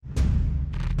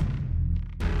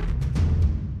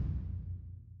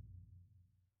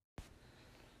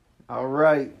All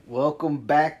right, welcome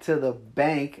back to the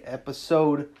bank,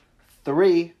 episode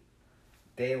 3.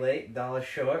 Day late, dollar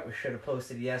short. We should have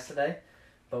posted yesterday,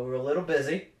 but we were a little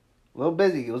busy. A little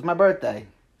busy. It was my birthday.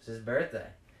 It's his birthday.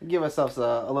 Give ourselves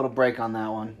a little break on that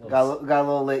one. Little Got a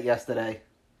little lit yesterday.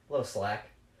 A little slack.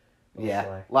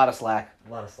 A lot of slack. A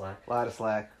lot of slack. A lot of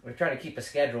slack. We're trying to keep a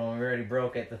schedule, and we already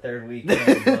broke it the third week.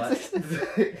 But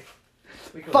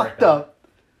we can Fucked up.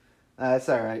 That's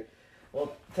all right.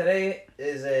 Well, today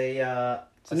is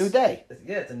It's a new day.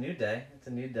 Yeah, it's a new day. It's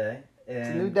a new day. And It's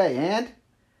a new day, and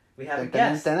we have a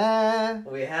guest.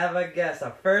 We have a guest.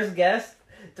 Our first guest.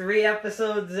 3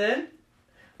 episodes in.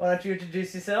 Why don't you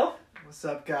introduce yourself? What's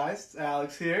up, guys? It's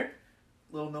Alex here.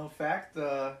 Little known fact,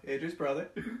 AJ's brother.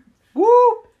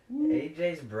 Woo!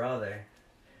 AJ's brother.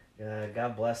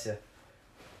 God bless you.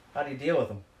 How do you deal with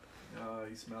him?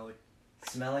 He's smelly.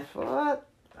 Smelly? What?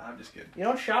 I'm just kidding. You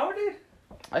don't shower, dude?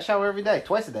 I shower every day.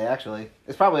 Twice a day, actually.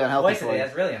 It's probably unhealthy Twice a for day. me.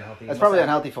 That's really unhealthy. That's probably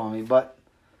unhealthy for me, but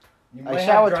You I might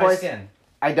shower have dry twice. Skin.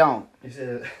 I don't. You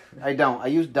said I don't. I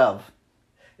use Dove.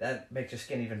 that makes your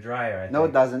skin even drier. I think. No,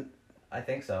 it doesn't. I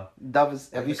think so. Dove is.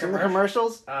 Have The you seen the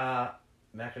commercials?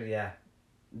 Actually, yeah.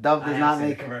 Dove I does have not seen the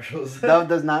make commercials. Dove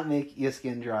does not make your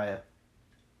skin drier.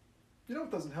 You know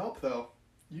what doesn't help, though?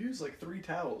 You use like 3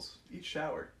 towels each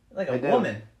shower. Like I a do.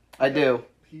 woman, I do.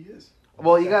 He is.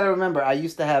 Well, you got to remember, I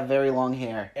used to have very long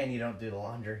hair. and you don't do the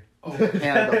laundry. Oh, And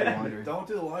I don't do laundry. Don't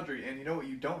do the laundry, and you know what?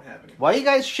 You don't have any. Why are you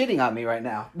guys shitting on me right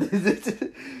now?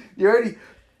 You're already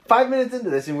 5 minutes into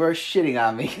this and we're shitting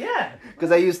on me. Yeah.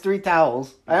 Because I use 3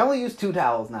 towels. I only use 2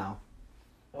 towels now.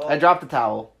 Well, I dropped the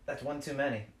towel. that's one too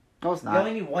many. No, it's You not.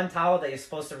 only need one towel that you're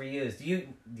supposed to reuse. Do you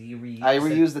reuse? I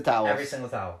reuse the towels. every single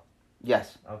towel.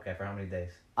 Yes. Okay, for how many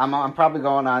days? I'm probably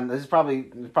going on, this is probably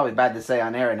bad to say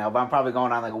on air right now, but I'm probably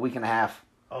going on like a week and a half.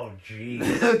 Oh, jeez.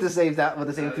 with the same That 2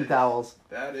 is- towels.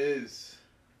 That is.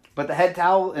 But the head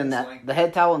towel and That's like- the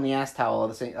head towel and the ass towel are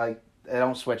the same. Like, I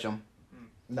don't switch them.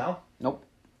 No. Nope.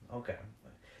 Okay.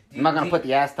 I'm not gonna put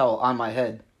the ass towel on my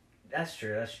head. That's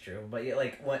true. That's true. But yeah,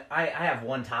 like when I have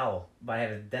one towel, but I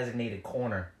have a designated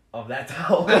corner of that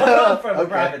towel for the Okay.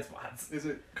 private spots. Is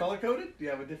it color coded? Do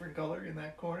you have a different color in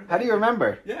that corner? How do you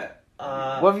remember? Yeah.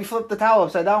 What if you flip the towel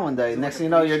upside down one day? Is it Next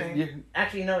like thing you a know, keychain? you're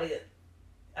Actually,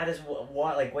 I just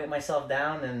weight myself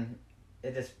down, and I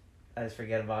just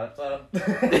forget about it.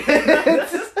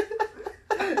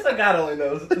 So God only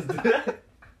knows.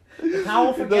 The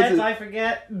towel forgets. I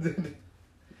forget.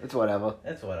 it's whatever.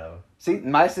 It's whatever. See,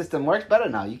 my system works better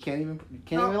now. You can't even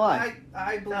No, lie.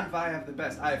 I believe I have the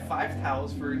best. I have 5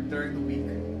 towels for during the week,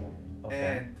 Okay.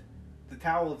 and the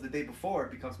towel of the day before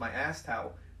becomes my ass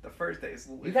towel. The first day is.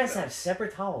 You guys have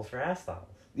separate towels for ass towels.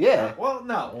 Yeah, Well,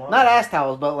 no. Wow. not ass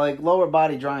towels, but like lower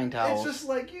body drying towels. It's just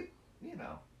like you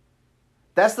know.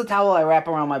 That's the towel I wrap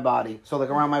around my body. So like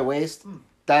around my waist,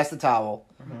 that's the towel.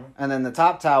 Mhm. And then the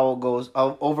top towel goes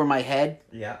over my head,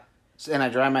 Yeah. and I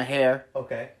dry my hair.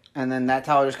 Okay. And then that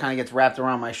towel just kind of gets wrapped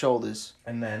around my shoulders.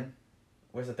 And then,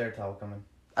 where's the third towel coming?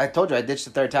 I told you I ditched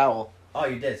the 3rd towel. Oh,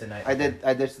 you did tonight. I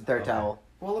ditched the 3rd Okay. towel.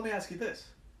 Well, let me ask you this: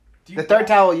 Do you The 3rd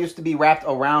towel used to be wrapped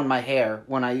around my hair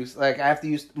when I used, like, I have to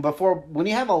use, before, when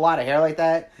you have a lot of hair like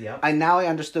that, Yep. I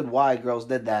understood why girls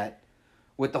did that.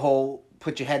 With the whole,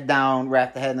 put your head down,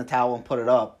 wrap the head in the towel, and put it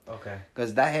up. Okay.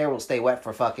 Because that hair will stay wet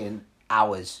for fucking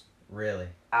hours. Really?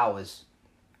 Hours.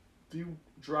 Do you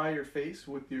dry your face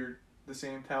with the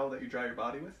same towel that you dry your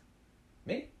body with?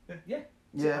 Me? Yeah.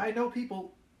 See, Yeah. I know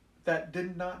people that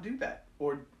did not do that,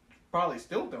 or probably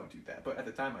still don't do that. But at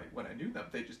the time when I knew them,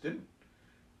 they just didn't.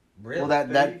 Really? Well,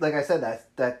 that like I said,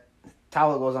 that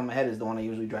towel that goes on my head is the one I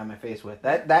usually dry my face with.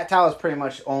 That towel is pretty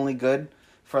much only good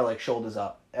for, like, shoulders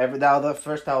up. The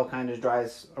first towel kind of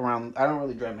dries around, I don't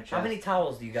really dry my chest. How many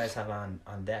towels do you guys have on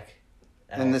deck?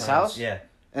 at In all this times? house? Yeah.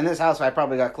 In this house, we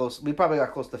probably got close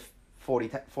to 40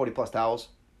 plus towels.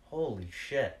 Holy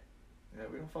shit. Yeah,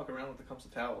 we don't fuck around when it comes to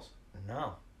towels.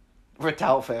 No. We're a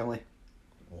towel family.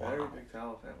 Very Wow. big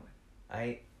towel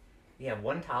family.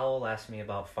 One towel lasts me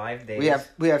about 5 days.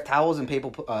 We have towels and paper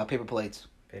plates.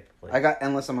 Paper plates. I got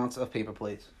endless amounts of paper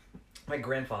plates. My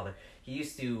grandfather, he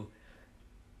used to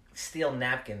steal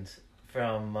napkins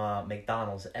from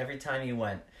McDonald's every time he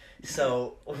went.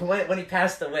 So when he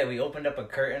passed away, we opened up a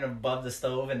curtain above the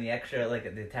stove, and the extra, like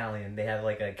the Italian, they have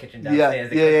like a kitchen downstairs.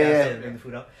 They cook downstairs and bring the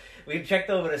food up. We checked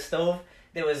over the stove.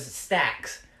 There was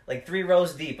stacks, like 3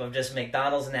 rows deep, of just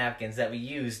McDonald's napkins that we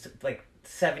used like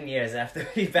 7 years after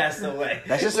he passed away.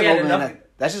 That's just We an had old man. enough-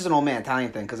 That's just an old man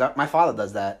Italian thing. Because my father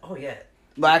does that. Oh yeah.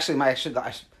 Well, actually, my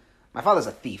father's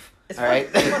a thief. It's all right.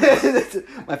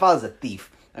 fun. My father's a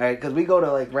thief. All right, because we go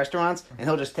to like restaurants and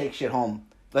he'll just take shit home.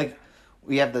 Like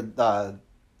we have the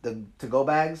to-go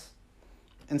bags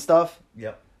and stuff.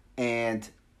 Yep. And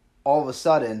all of a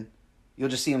sudden, you'll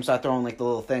just see him start throwing like the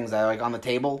little things that are like on the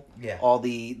table. Yeah. All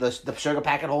the sugar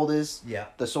packet holders. Yeah.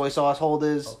 The soy sauce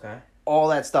holders. Okay. All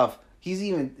that stuff.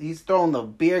 He's throwing the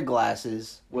beer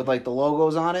glasses with like the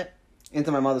logos on it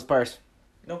into my mother's purse.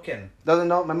 No kidding. Doesn't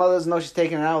know. My mother doesn't know she's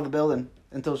taking it out of the building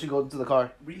until she goes into the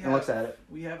car and looks at it.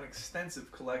 We have an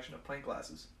extensive collection of pint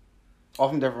glasses. All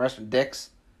from different restaurants. Dick's.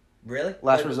 Really?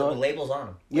 Last Resort. With labels on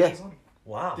them. Yeah. Labels on them.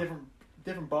 Wow.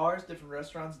 Different bars, different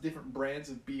restaurants, different brands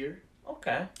of beer.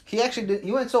 Okay. He actually did.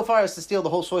 He went so far as to steal the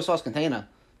whole soy sauce container.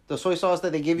 The soy sauce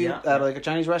that they give you at like a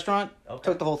Chinese restaurant. Okay.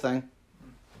 Took the whole thing.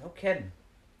 No kidding.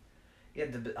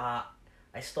 Yeah.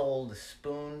 I stole the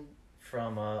spoon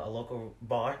from a local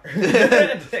bar.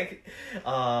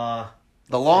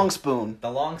 The long spoon. The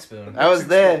long spoon. I was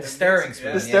there. The stirring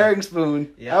spoon. The stirring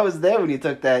spoon. Yeah. I was there when you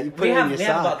took that. You put it in your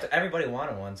sock. Everybody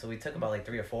wanted one, so we took about like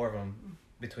 3 or 4 of them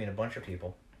between a bunch of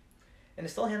people. And they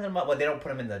still hand them out. Well, they don't put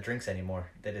them in the drinks anymore.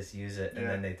 They just use it, and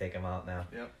then they take them out now.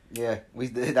 Yep. Yeah, we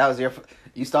did. That was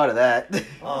you started that.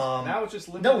 Now it's just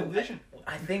limited edition.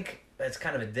 I think it's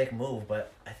kind of a dick move,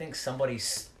 but I think somebody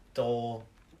stole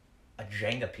a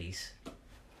Jenga piece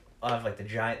of like the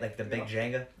giant, like the big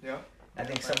Jenga. Yeah. I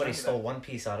think somebody stole one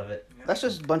piece out of it. Yeah. That's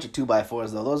just a bunch of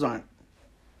 2x4s though. Those aren't.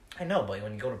 I know, but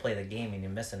when you go to play the game and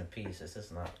you're missing a piece, it's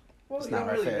just not. Well, It's you not don't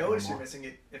right really fair notice anymore. you're missing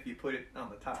it if you put it on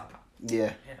the top.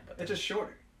 Yeah. Yeah, but It's just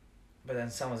shorter. but then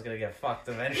someone's gonna get fucked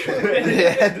eventually.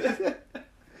 Yeah.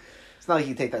 It's not like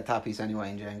you take that top piece anyway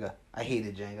in Jenga. I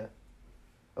hated Jenga.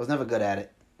 I was never good at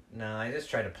it. No, I just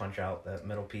try to punch out that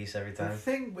middle piece every The time.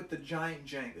 thing with the giant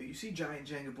Jenga, you see giant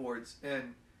Jenga boards,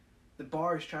 and the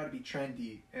bars try to be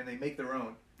trendy, and they make their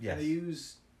own. Yes. And they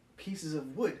use pieces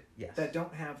of wood Yes. that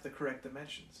don't have the correct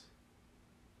dimensions.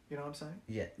 You know what I'm saying?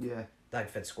 Yeah. Yeah. Like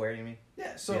fit square, you mean?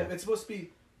 Yeah, so Yeah. it's supposed to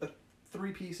be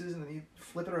 3 pieces, and then you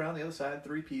flip it around the other side,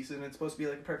 3 pieces, and it's supposed to be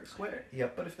like a perfect square.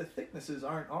 Yep. But if the thicknesses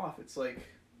aren't off, it's like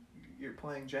you're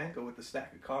playing Jenga with a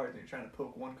stack of cards, and you're trying to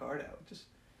poke one card out. It just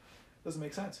doesn't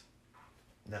make sense.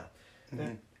 No.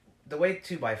 Mhm. The way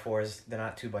 2x4s, they're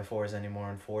not 2x4s anymore,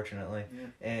 unfortunately. Yeah.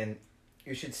 And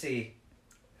you should see,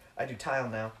 I do tile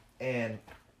now, and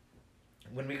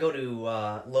when we go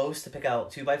to Lowe's to pick out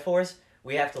 2x4s,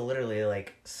 we have to literally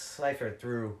like cipher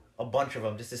through a bunch of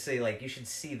them just to see, like, you should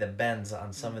see the bends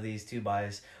on some of these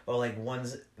 2x, or like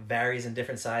one's varies in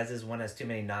different sizes, one has too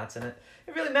many knots in it.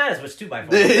 It really matters which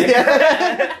 2x4.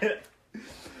 Yeah.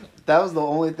 That was the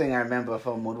only thing I remember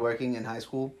from woodworking in high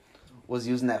school, was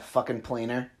using that fucking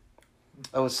planer.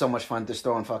 It was so much fun just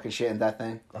throwing fucking shit in that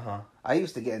thing. Uh-huh. I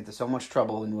used to get into so much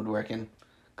trouble in woodworking.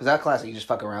 Because that class you just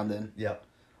fuck around in. Yep.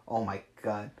 Oh my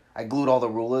god. I glued all the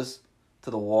rulers to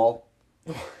the wall.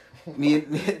 me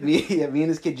and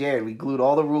this kid Jared, we glued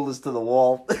all the rulers to the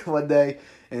wall one day.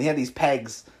 And he had these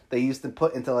pegs they used to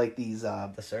put into like these...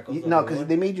 The circles? No, because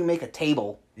they made you make a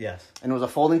table. Yes. And it was a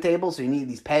folding table, so you need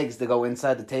these pegs to go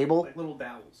inside the table. Like little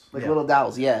dowels. Like Yeah. little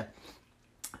dowels, yeah.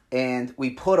 And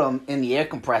we put them in the air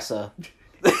compressor.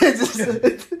 Are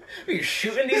you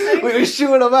shooting these things? We were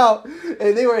shooting them out,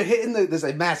 and they were hitting there's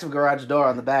a massive garage door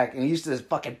on the back, and he used to just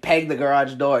fucking peg the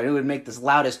garage door, and it would make this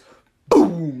loudest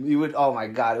boom. He would, oh my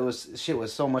god, shit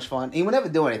was so much fun. He would never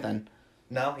do anything.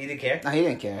 No, he didn't care. No, he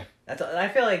didn't care. I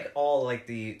feel like all like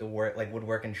the work like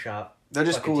woodworking shop. They're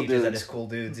just fucking cool teachers are dudes. just cool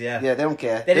dudes. Yeah. Yeah, they don't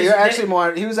care. They They just- were actually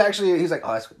more. He was like,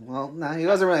 oh, well, no, he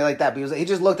wasn't really like that. But he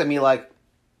just looked at me like,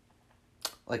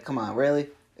 come on, really?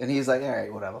 And he's like, all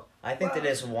right, whatever. I think they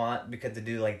just want because to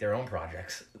do like their own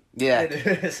projects. Yeah,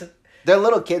 they're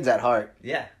little kids at heart.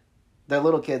 Yeah. They're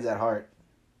little kids at heart.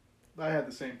 I had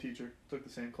the same teacher, took the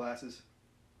same classes.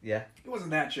 Yeah. He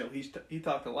wasn't that chill. He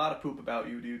talked a lot of poop about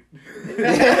you, dude.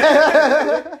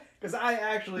 Because I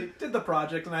actually did the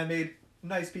project and I made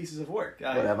nice pieces of work.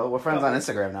 Whatever. We're friends on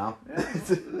Instagram now.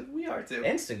 Yeah, we are too.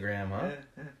 Instagram, huh?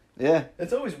 Yeah. Yeah.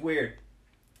 It's always weird.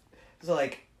 So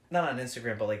like not on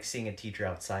Instagram, but like seeing a teacher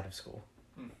outside of school.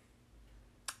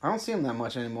 I don't see him that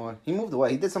much anymore. He moved away.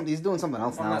 He did something. He's doing something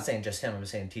else I'm now. not saying just him. I'm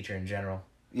saying teacher in general.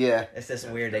 Yeah. It's just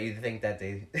weird that you think that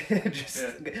they just Yeah.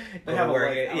 go They to have a work.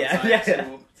 life Yeah, outside yeah.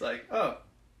 school. It's like, oh,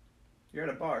 you're at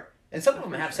a bar. And some of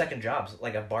them have second jobs,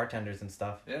 like bartenders and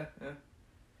stuff. Yeah, yeah.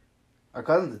 Our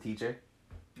cousin's a teacher,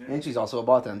 Yeah. and she's also a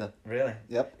bartender. Really?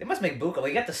 Yep. It must make buka. Well,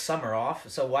 you got the summer off,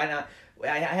 so why not?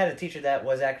 I had a teacher that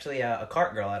was actually a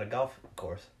cart girl at a golf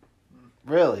course.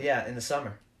 Really? Yeah, in the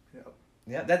summer. Yep.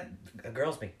 Yeah, that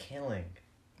girls make killing.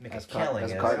 Make As a killing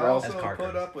as as, cart I girls? also as cart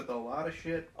put girls. up with a lot of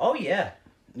shit. Oh yeah.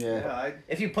 Yeah. I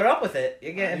If you put up with it,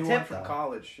 you're I getting knew one tipped. from though.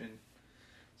 college, and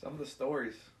some of the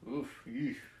stories. Oof.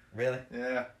 Eesh. Really?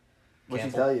 Yeah. What'd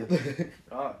she Campbell? tell you?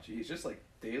 Oh, geez. Just like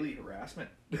daily harassment.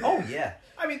 Oh yeah.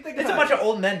 I mean, think It's a about bunch of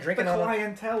old men drinking the on.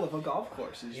 clientele of a golf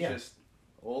course is Yeah. just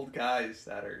old guys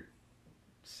that are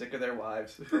sick of their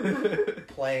wives.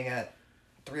 Playing at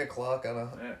 3:00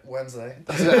 on a Yeah. Wednesday.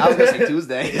 I was gonna say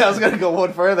Tuesday. I was gonna go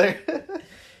one further.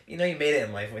 You know you made it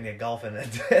in life when you're golfing at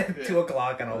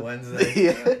 2:00 on a Wednesday.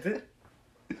 Yeah.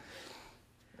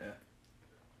 Yeah.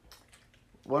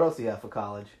 What else do you have for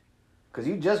college? Because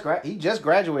he just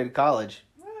graduated college.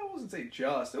 Well, I wasn't say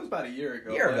just. It was about a year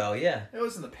ago. A year but ago, yeah. It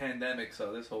was in the pandemic,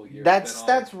 so this whole year.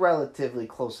 That's relatively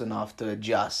close enough to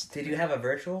adjust. Did you have a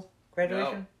virtual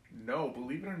graduation? No,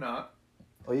 believe it or not,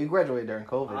 Well, you graduated during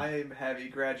COVID. I have a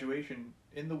graduation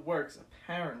in the works.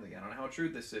 Apparently, I don't know how true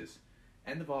this is.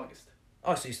 End of August.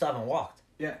 Oh, so you still haven't walked?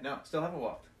 Yeah, no, still haven't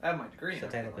walked. I have my degree. So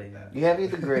and everything technically, like that. You have your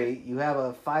degree. You have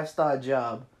a 5-star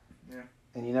job. Yeah.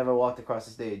 And you never walked across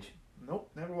the stage.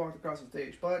 Nope, never walked across the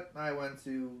stage. But I went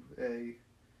to a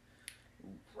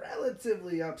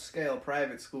relatively upscale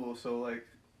private school, so like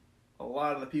a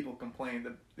lot of the people complained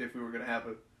that if we were going to have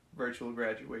a virtual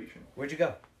graduation. Where'd you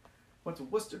go? Went to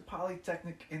Worcester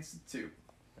Polytechnic Institute,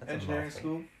 That's a engineering mouthful.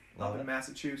 school, Love up in it.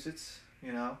 Massachusetts.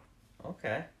 You know,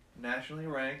 Okay. nationally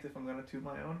ranked. If I'm going to toot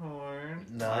my own horn.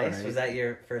 Nice. Alright. Was that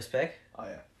your first pick? Oh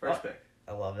yeah, first Oh. pick.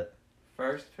 I love it.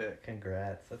 First pick.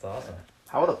 Congrats. That's awesome.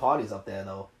 How were the parties up there,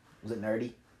 though? Was it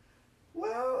nerdy?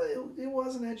 Well, it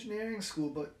was an engineering school,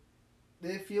 but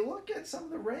if you look at some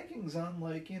of the rankings on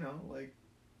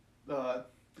the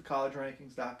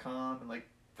collegerankings.com and like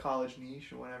College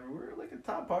Niche or whatever, we're like a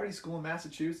top party school in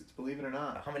Massachusetts, believe it or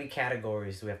not. How many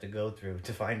categories do we have to go through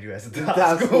to find you as a Top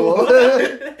top school.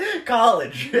 school?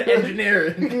 College,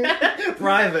 engineering,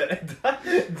 private.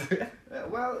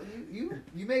 Well,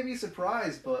 you may be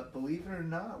surprised, but believe it or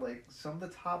not, like some of the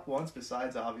top ones,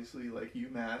 besides obviously like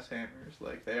UMass Hammers,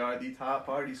 like they are the top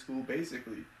party school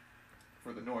basically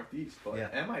for the Northeast. But Yeah.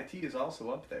 MIT is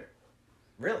also up there.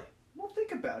 Really? Well,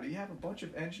 think about it. You have a bunch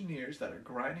of engineers that are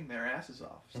grinding their asses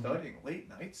off, Mhm. studying late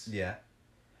nights. Yeah.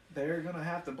 They're gonna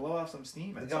have to blow off some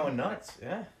steam. They're At going some point. nuts.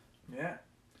 Yeah. Yeah,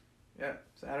 yeah.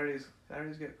 Saturdays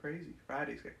get crazy.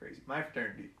 Fridays get crazy. My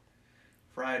fraternity,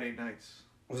 Friday nights.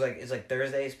 It's like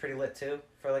Thursdays pretty lit too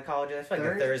for like colleges. I feel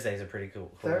like the Thursdays are pretty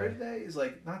cool. Thursday is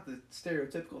like not the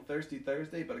stereotypical thirsty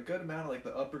Thursday, but a good amount of like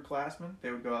the upperclassmen.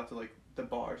 They would go out to like the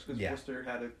bars because Yeah. Worcester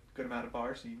had a good amount of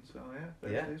bar scenes. So yeah,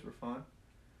 Thursdays were fun.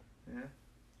 Yeah.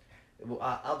 Well,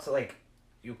 out to like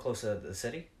you close to the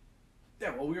city. Yeah.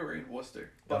 Well, we were in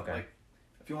Worcester, but Okay. like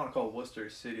if you want to call Worcester a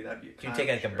city, that'd be a. Can you take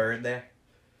like a bird there?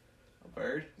 A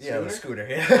bird? Yeah, the Scooter?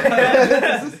 scooter.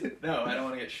 Yeah. No, I don't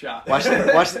want to get shot. Watch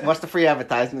the free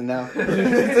advertisement now.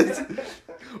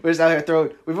 We're just out here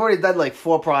throwing. We've already done like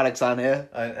 4 products on here.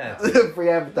 Free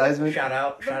advertisement. Shout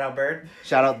out, bird.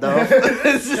 Shout out, Dove.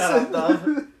 Shout out,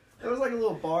 Dove. It was like a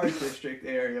little bar district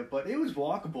area, but it was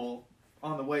walkable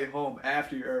on the way home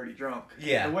after you're already drunk.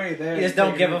 Yeah. The way there. You just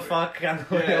don't give a fuck on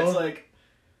the way Yeah, it's home. like,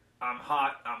 I'm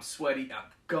hot, I'm sweaty, I'm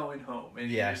going home. And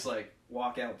Yeah. you just like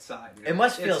walk outside. You know? It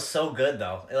must feel It's- so good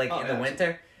though. Like Oh, in the yeah,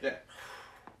 winter. Oh,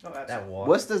 absolutely. That walk.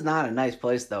 Worcester's not a nice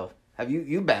place, though. Have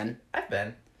you been? I've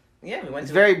been. Yeah, we went. It's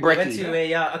to, very we went bricky.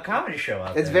 to a comedy show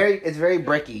out It's there. very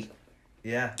bricky.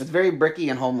 Yeah. It's very bricky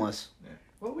and homeless. Yeah.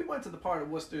 Well, we went to the part of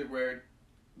Worcester where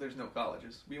there's no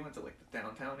colleges. We went to like the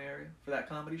downtown area for that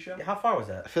comedy show. How far was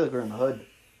I that? feel like we're in the hood.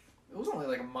 It was only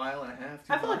like a mile and a half.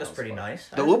 I feel like it was pretty nice.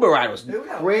 The Uber ride was Yeah,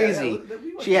 crazy.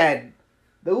 we went-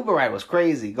 The Uber ride was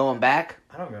crazy. Going back,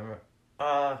 I don't remember.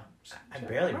 I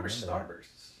barely remember remember that.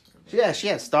 Starbursts. she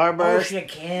had Oh, Starburst. she had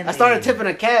candy. I started tipping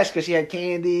her cash because she had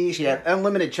candy. She had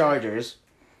unlimited chargers,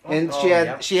 and Oh, she had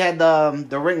yep. she had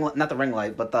the ring, not the ring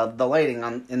light, but the lighting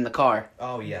in the car.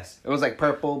 Oh yes, It was like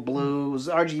purple, blue, it was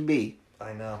RGB.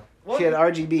 I know. She had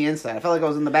RGB inside. I felt like I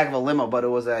was in the back of a limo, but it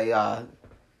was a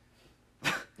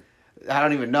I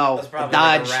don't even know, That's a probably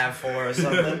Dodge. like a RAV4 or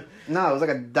something. No, it was like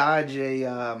a Dodge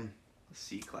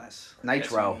C-Class.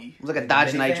 Nitro. SUV. It was like a Like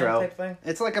Dodge minivan Nitro. type thing?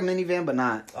 It's like a minivan, but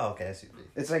not. Oh, okay. SUV.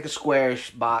 It's like a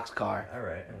squarish box car. All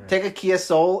right. Take a Kia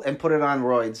Soul and put it on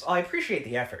roids. Oh, I appreciate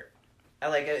the effort. I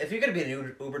like if you're gonna be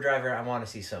an Uber driver, I want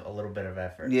to see a little bit of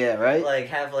effort. Yeah, right? Like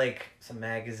have like some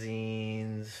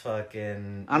magazines,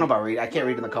 fucking. I don't know about read. I can't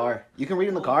read in the car. You can read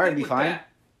in the car and be fine.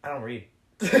 I don't read.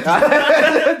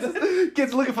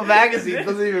 Kids looking for magazines,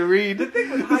 doesn't even read. The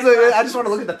thing with He's high like, class I just want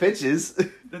to look at the pictures.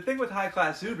 The thing with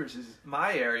high-class Ubers is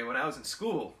my area when I was in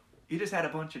school, you just had a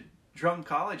bunch of drunk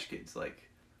college kids. Like,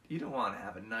 you don't want to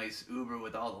have a nice Uber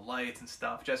with all the lights and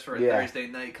stuff just for a Yeah. Thursday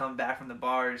night, come back from the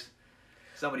bars,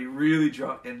 somebody really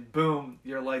drunk, and boom,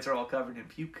 your lights are all covered in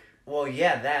puke. Well,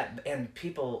 yeah, that and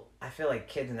people. I feel like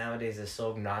kids nowadays are so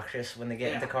obnoxious when they get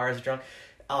Yeah. into cars drunk.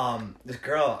 This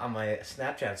girl on my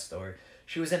Snapchat story,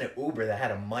 She was in an Uber that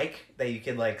had a mic that you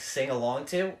could like sing along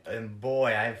to, and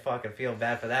boy, I fucking feel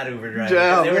bad for that Uber driver.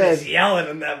 Oh, They were man. just yelling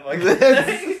in that fucking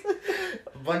thing.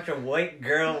 A bunch of white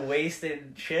girl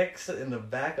wasted chicks in the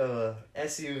back of a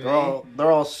SUV.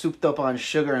 They're all souped up on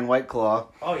sugar and White Claw.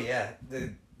 Oh yeah,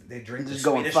 they drink Just the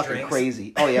going sweetest fucking drinks.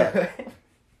 crazy. Oh yeah.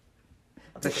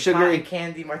 I'll The take a sugary- cotton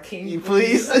candy martini,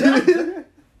 Please.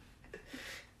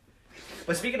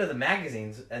 But speaking of the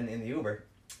magazines and in the Uber,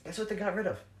 guess what they got rid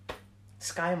of?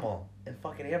 Sky Mall and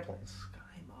fucking airplanes.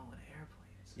 Sky Mall and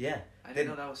airplanes. Yeah. I didn't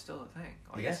know that was still a thing.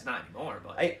 I guess not anymore,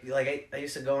 but I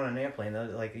used to go on an airplane.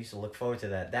 I used to look forward to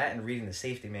that and reading the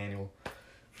safety manual.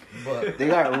 But They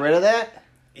got rid of that?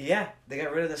 yeah, they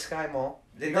got rid of the Sky Mall.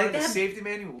 they got the safety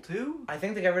manual too. I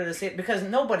think they got rid of the safety because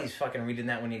nobody's fucking reading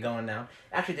that when you're going down.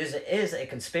 Actually, is a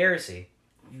conspiracy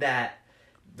that.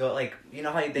 You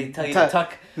know how they tell you to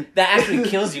tuck? That actually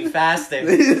kills you faster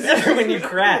when you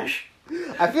crash.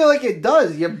 I feel like it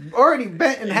does. You're already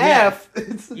bent in half.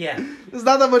 Yeah. There's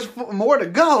not that much more to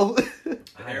go. The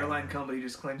airline company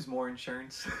just claims more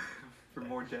insurance for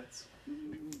more jets.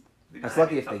 That's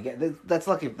lucky if they get. That's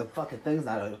lucky if the fucking thing's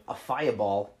not a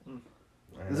fireball.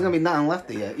 There's gonna be nothing left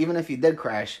of you, even if you did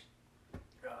crash.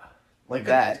 Like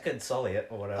that. You could sully it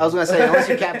or whatever. I was gonna say, unless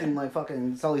you're Captain like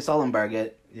fucking Sully Sullenberg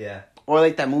it. Yeah. Or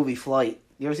like that movie Flight.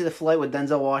 You ever see the Flight with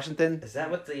Denzel Washington? Is that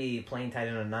what the plane tied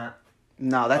in a knot?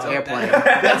 No, that's Oh, Airplane.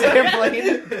 that- That's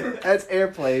Airplane. That's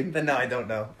Airplane. Then no, I don't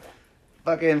know.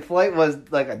 Fucking Flight was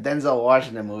like a Denzel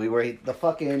Washington movie where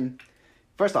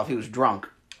first off, he was drunk.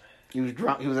 He was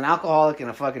drunk. He was an alcoholic and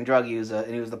a fucking drug user,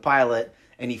 and he was the pilot,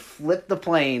 and he flipped the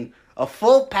plane, a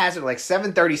full passenger, like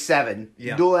 737,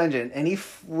 dual engine, and he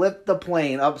flipped the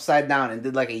plane upside down and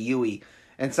did like a Yui,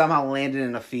 and somehow landed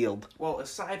in a field. Well,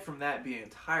 aside from that being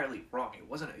entirely wrong, it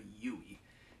wasn't a Yui.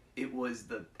 It was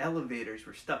the elevators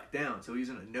were stuck down, so he was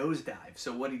in a nosedive.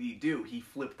 So what did he do? He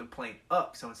flipped the plane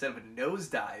up. So instead of a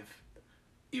nosedive,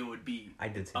 it would be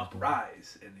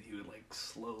uprise, and he would like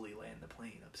slowly land the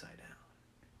plane upside down.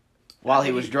 While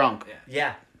he was drunk.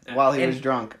 Yeah. While he was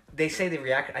drunk. They say the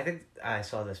reaction. I think I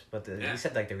saw this, but he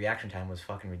said like the reaction time was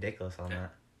fucking ridiculous on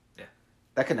that.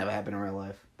 That could never happen in real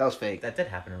life. That was fake. That did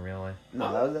happen in real life.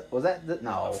 No,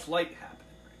 no. A flight happened.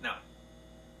 No.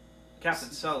 Captain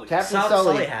Sully. Captain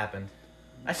Sully happened.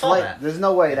 I saw that. There's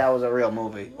no way that was a real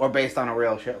movie or based on a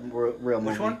real movie.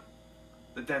 Which one?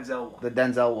 The Denzel one. The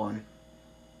Denzel one.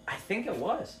 I think it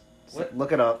was.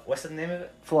 Look it up. What's the name of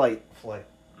it? Flight.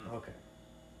 Okay.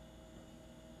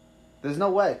 There's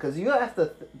no way, because you have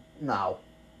to... No.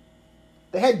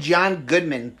 They had John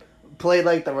Goodman play,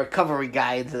 like, the recovery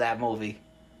guy into that movie.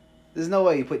 There's no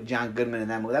way you put John Goodman in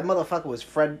that movie. That motherfucker was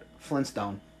Fred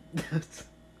Flintstone.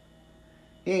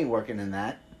 He ain't working in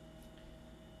that.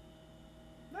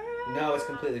 No, it's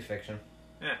completely fiction.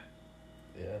 Yeah.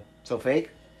 Yeah. So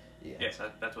fake? Yeah. Yes,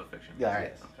 that's what fiction Yeah, is.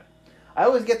 alright. Okay. I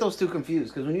always get those two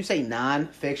confused, because when you say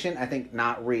non-fiction, I think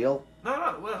not real.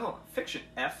 No, well, hold on. Fiction.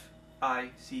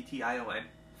 F-I-C-T-I-O-N.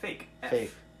 Fake.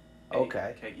 Fake.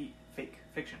 Okay. F-A-K-E. Fake.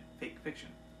 Fiction. Fake fiction.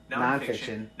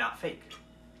 Non-fiction. Not fake.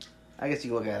 I guess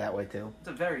you can look at it that way, too. It's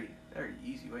a very, very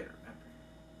easy way to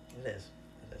remember. It is.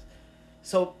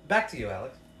 So, back to you,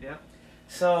 Alex. Yeah.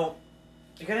 So,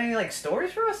 you got any, like,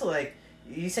 stories for us? Like,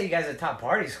 you say you guys are top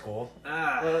party school.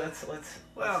 Well,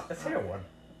 let's hear one.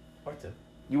 Or two.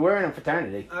 You were in a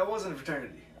fraternity. I was in a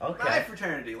fraternity. Okay. My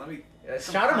fraternity. Let me...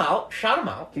 Shout them out. Shout them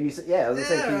out. Can you say... Yeah, I was going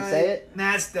to say, can you say it?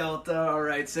 Nats Delta. All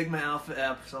right. Sigma Alpha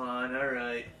Epsilon. All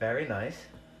right. Very nice.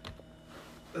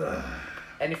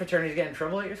 Any fraternities get in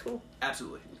trouble at your school?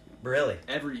 Absolutely. Really?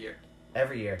 Every year.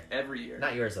 Every year. Every year.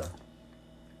 Not yours, though.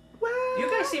 Well... You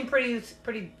guys seem pretty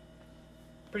tame.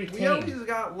 We always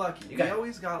got lucky. We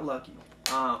always got lucky.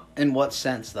 In what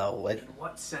sense, though? Like, in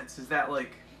what sense? Is that,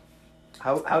 like...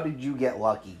 How did you get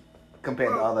lucky compared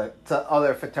to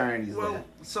other fraternities? Well, there?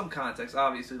 some context.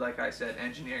 Obviously, like I said,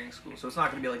 engineering school. So it's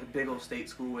not going to be like a big old state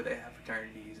school where they have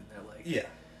fraternities and they're like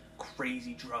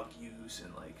crazy drug use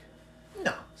and like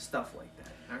stuff like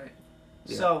that. All right.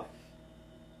 Yeah. So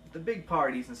the big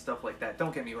parties and stuff like that.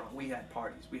 Don't get me wrong. We had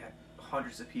parties. We had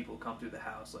hundreds of people come through the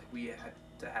house. Like we had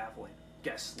to have like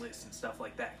guest lists and stuff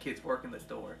like that. Kids working the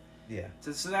door. Yeah.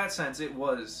 So that sense, it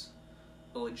was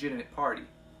a legitimate party.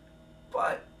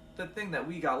 But the thing that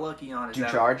we got lucky on is Did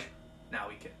you charge? No,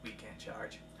 we can't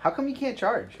charge. How come you can't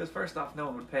charge? Because first off, no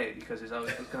one would pay because there's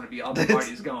always going to be other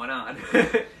parties going on.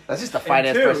 That's just a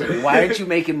finance person. Why aren't you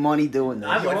making money doing this?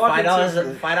 I would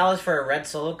 $5 for a red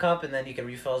Solo cup, and then you can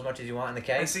refill as much as you want in the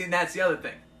keg. And see, and that's the other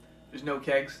thing. There's no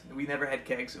kegs. We never had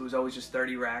kegs. It was always just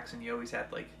 30 racks, and you always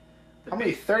had like. How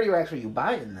many 30 racks were you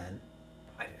buying then?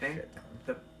 I think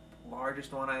the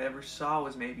largest one I ever saw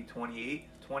was maybe 28,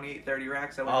 30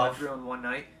 racks that we Of? went through in one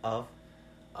night. Of?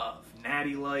 Of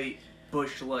Natty Light,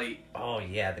 Bush Light, Oh,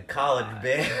 yeah, the college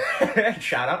bit.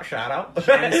 Shout out.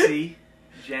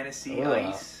 Genesee Ugh.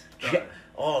 Ice.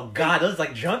 Oh, God, those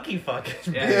like junkie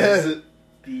fucking Yeah. beers.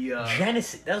 The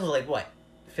Genesee, those were like, what,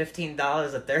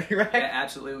 $15 a 30 rack? yeah,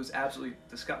 absolutely, it was absolutely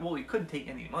disgusting. Well, we couldn't take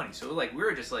any money, so like we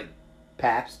were just like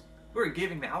Paps. we were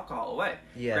giving the alcohol away.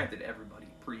 Yeah. Granted, everybody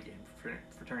pregame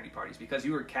fraternity parties because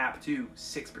you were capped to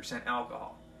 6%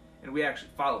 alcohol, and we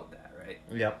actually followed that, right?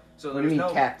 Yep. So What there do you was mean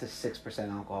no capped to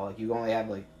 6% alcohol? Like you only have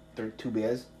like 2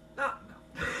 beers? no.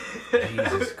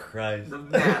 Jesus Christ. The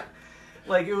math.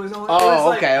 Like it was only. Oh, it was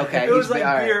like, okay. It was Each like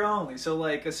all right. beer only. So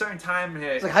like a certain time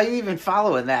hit. It's like, how you even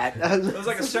following that? It was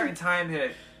like a certain time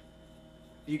hit.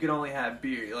 You could only have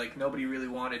beer. Like nobody really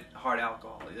wanted hard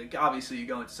alcohol. Like obviously, you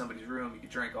go into somebody's room, you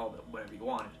could drink whatever you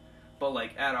wanted. But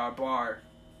like at our bar,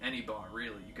 any bar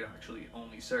really, you could actually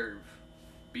only serve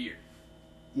beer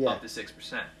Yeah. up to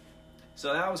 6%.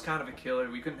 So that was kind of a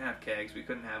killer. We couldn't have kegs. We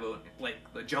couldn't have like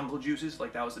the jungle juices.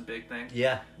 Like that was the big thing.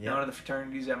 Yeah. None of the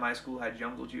fraternities at my school had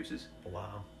jungle juices.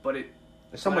 Wow. But it.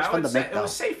 There's so but much I fun would to say make It though.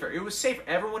 was safer. It was safer.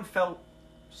 Everyone felt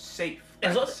safe.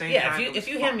 As At well, the same yeah, time, if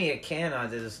you fun. hand me a can,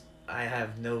 I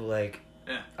have no like.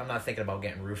 Yeah. I'm not thinking about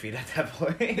getting roofied at that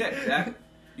point. Yeah, exactly.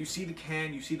 You see the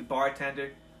can, you see the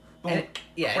bartender. Boom, And,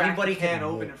 yeah, crack anybody the can can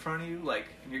open in front of you, like,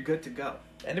 and you're good to go.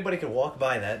 Anybody could walk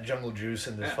by that jungle juice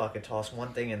and just Yeah. fucking toss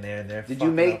one thing in there and they're Did you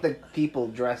fucking make up. the people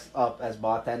dress up as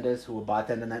bartenders who were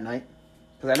bartending that night?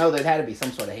 Because I know there had to be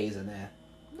some sort of haze in there.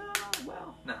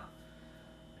 No.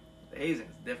 The hazing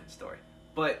is a different story.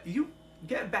 But you,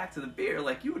 getting back to the beer,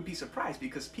 like, you would be surprised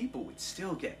because people would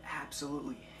still get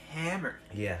absolutely hammered.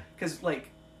 Yeah. Because, like,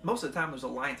 most of the time there's a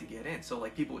line to get in. So,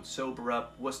 like, people would sober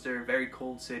up. Worcester, very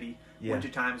cold city. Yeah. Winter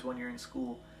times when you're in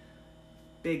school.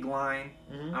 Big line.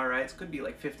 Mhm. All right. It could be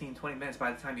like 15, 20 minutes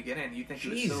by the time you get in. You think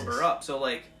you would Jesus. sober up. So,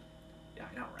 like, yeah,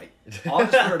 I know, right? All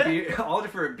just for a beer, all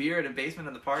just for a beer at a basement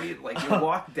of the party. Like, you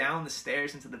walk down the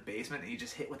stairs into the basement and you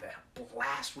just hit with a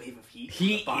blast wave of heat. from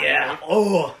the Heat, fire, yeah. right?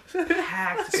 Oh.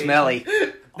 Packed basement. Smelly.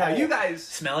 Now, Oh. you guys...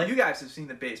 Smelly? You guys have seen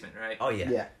the basement, right? Oh, yeah.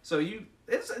 Yeah. So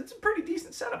it's a pretty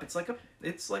decent setup. It's like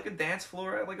a dance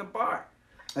floor at like a bar.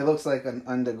 It looks like an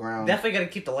underground. Definitely gotta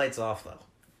keep the lights off, though.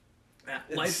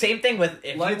 Lights, Same thing with...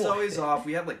 If lights you walk- always off.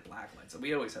 We had like black lights.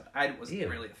 We always had. I wasn't Ew.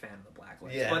 really a fan of the black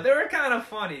lights, Yeah. but they were kind of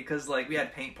funny because like we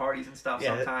had paint parties and stuff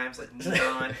Yeah. sometimes, like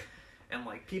neon, and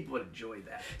like people would enjoy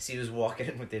that. So he was walking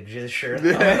in with their jizz shirt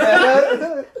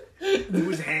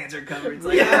Whose hands are covered? It's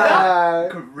like Yeah.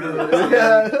 gross.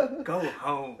 Go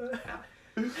home.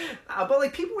 But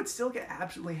like people would still get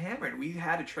absolutely hammered. We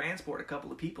had to transport a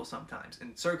couple of people sometimes,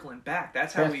 and circling back.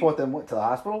 That's how Transport them what, to the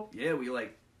hospital? Yeah, we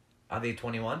like. Are they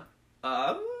 21?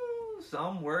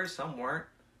 Some were, some weren't.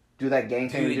 Do that gang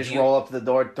thing, Dude, you just you- roll up to the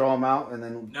door, throw them out, and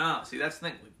then... No, see that's the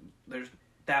thing.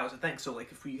 That was the thing. So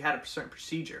like if we had a certain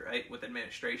procedure, right, with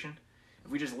administration, if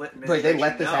we just let Wait, administration they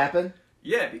let this know- happen?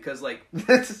 Yeah, because like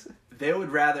they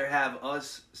would rather have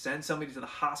us send somebody to the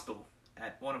hospital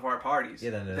at one of our parties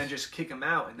Yeah, than just kick them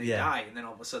out and they Yeah. die, and then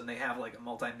all of a sudden they have like a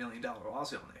multi-million-dollar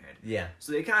lawsuit on their head. Yeah.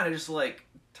 So they kind of just like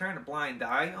turn a blind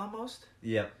eye almost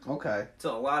Yep. Okay.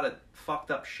 to a lot of fucked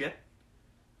up shit.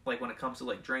 Like when it comes to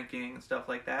like drinking and stuff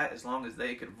like that, as long as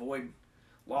they could avoid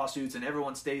lawsuits and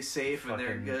everyone stays safe and they're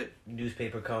Fucking good.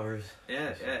 Newspaper covers.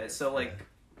 Yeah, yeah. So like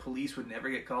police would never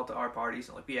get called to our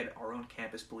parties. Like we had our own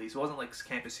campus police. It wasn't like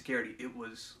campus security. It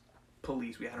was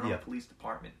police. We had our own Yep. police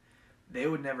department. They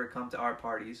would never come to our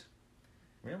parties.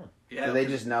 Really? Yeah, Do they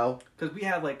just know? because we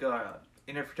had like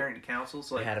interfraternity council.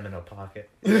 So They like had him in a pocket.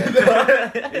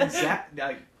 exactly.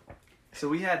 Like, so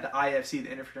we had the IFC, the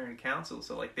Interfraternity Council.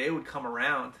 So like they would come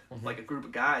around like a group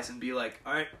of guys and be like,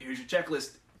 "All right, here's your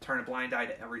checklist." Turn a blind eye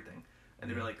to everything, and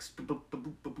they'd be like, boop, boop, boop,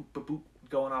 boop, boop, boop, boop,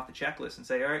 going off the checklist and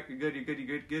say, "All right, you're good, you're good,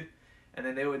 you're good, good." And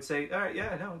then they would say, "All right,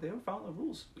 yeah, no, they were following the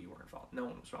rules. We weren't following. No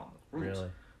one was following the rules." Really?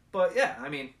 But yeah, I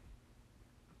mean,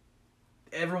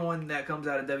 everyone that comes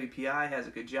out of WPI has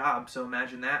a good job. So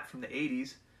imagine that from the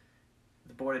 '80s,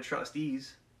 the board of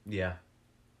trustees, Yeah.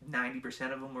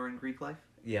 90% of them were in Greek life.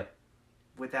 Yep.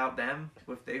 Without them,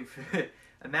 if they've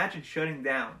imagine shutting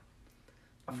down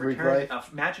a Greek fraternity. life?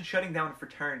 Imagine shutting down a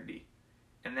fraternity,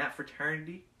 and that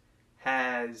fraternity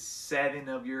has 7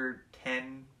 of your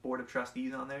 10 board of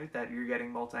trustees on there that you're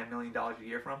getting multi-million-dollars a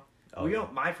year from. Oh, we yeah.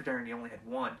 don't. My fraternity only had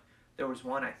 1. There was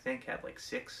one I think had like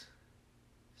 6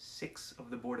 of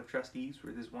the board of trustees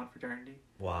were this one fraternity.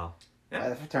 Wow. Yeah. Yeah,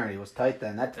 the fraternity was tight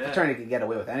then. That Yeah. fraternity could get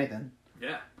away with anything.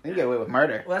 Yeah. They can get away with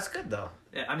murder. Well, that's good, though.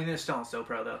 Yeah. I mean, they're still on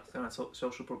SoPro though. They're on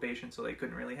social probation, so they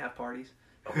couldn't really have parties.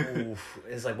 Oof.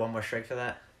 Is like one more strike for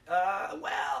that?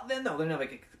 Well, then No, they never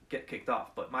get kicked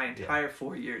off. But my entire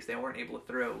 4 years, they weren't able to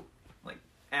throw like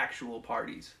actual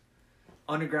parties,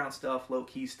 underground stuff, low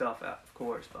key stuff, of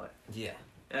course. But Yeah.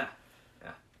 yeah.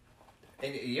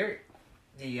 And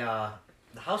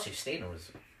the house you stayed in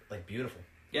was like beautiful.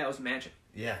 Yeah, it was a mansion.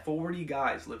 Yeah. 40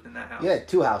 guys lived in that house. You had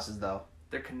 2 houses though.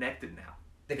 They're connected now.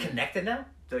 They're connected now?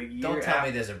 The year Don't tell me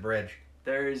after, there's a bridge.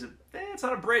 there is it's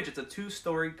not a bridge. It's a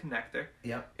 2-story connector.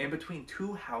 Yep. In between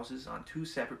 2 houses on 2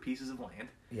 separate pieces of land.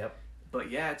 Yep.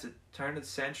 But yeah, it's a turn of the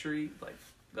century like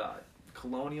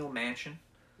colonial mansion.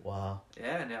 Wow.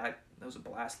 Yeah, and it was a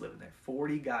blast living there.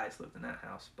 40 guys lived in that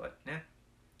house. But yeah,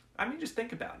 I mean, just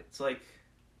think about it. It's like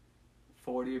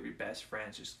 40 of your best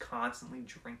friends just constantly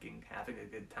drinking, having a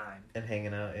good time, And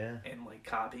hanging out, yeah. and like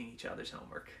copying each other's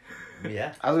homework.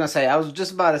 Yeah. I was gonna say. I was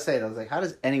just about to say that. I was like, how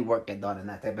does any work get done in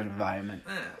that type of environment?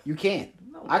 You can't.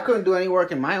 No I work. couldn't do any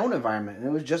work in my own environment, and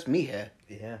it was just me here.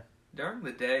 Yeah. During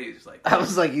the days, like I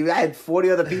was like, I had 40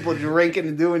 other people drinking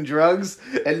and doing drugs,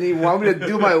 and you want me to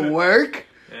do my work?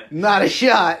 Yeah. Not a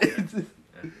shot.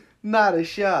 Not a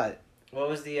shot. What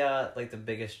was the the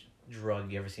biggest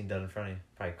drug you ever seen done in front of you?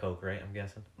 Probably coke, right? I'm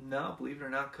guessing. no, believe it or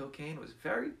not, cocaine was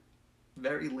very,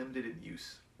 very limited in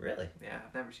use. Really? Yeah,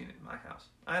 I've never seen it in my house.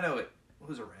 I know it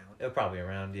was around. It was probably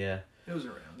around, yeah. It was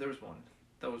around. There was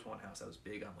one house that was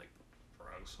big on like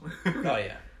drugs. Oh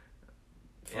yeah.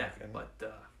 Yeah, Fucking- but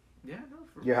yeah,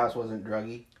 no. Your house wasn't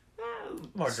druggy?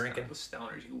 More drinking. With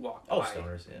stoners, you walk Oh, by.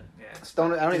 stoners, yeah. Yeah.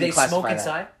 Stone. I don't Do even they classify smoke that.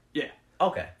 inside? Yeah.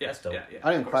 Okay, Yeah, that's dope. Yeah, yeah.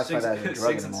 I don't even Of course, classify that as a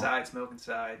drug cigs anymore. inside, smoke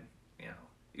inside. You know,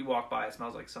 you walk by, it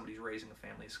smells like somebody's raising a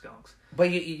family of skunks. But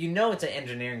you know it's an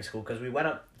engineering school because we went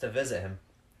up to visit him,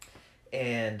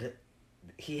 and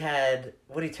he had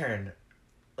what he turned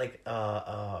like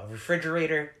a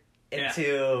refrigerator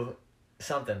into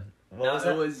something. What was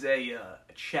that? It was a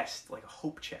chest, like a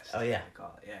hope chest. Oh, yeah. they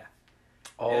call it. Yeah.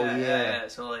 Oh yeah.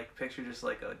 So like, picture just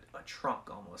like a trunk,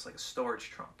 almost like a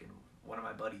storage trunk, and one of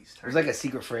my buddies It turned. was like a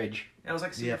secret fridge. It was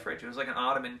like a secret Yeah. fridge. It was like an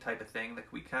ottoman type of thing. Like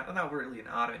we kind of, not really an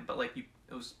ottoman, but like it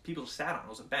was people sat on. It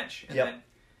was a bench, and Yep. then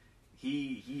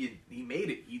he made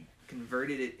it. He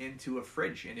converted it into a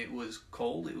fridge, and it was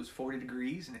cold. It was 40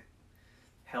 degrees, and it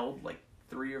held like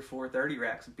 3 or 4 30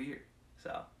 racks of beer.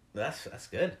 So That's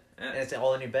good. yeah, And it's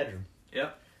all in your bedroom.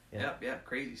 yep, Yeah. yeah,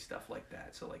 crazy stuff like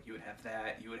that. So like you would have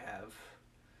that. You would have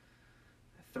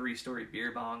 3-story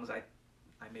beer bongs. I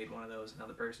made one of those.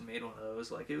 Another person made one of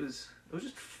those. Like it was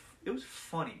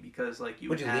funny because like you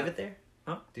Would would you have, leave it there?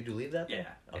 Huh? Did you leave that Yeah.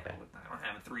 there? Okay. Yeah, I don't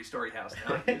have a 3-story house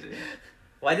now. I use it.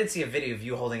 Well, I did see a video of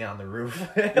you holding it on the roof.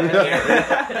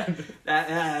 that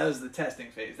was the testing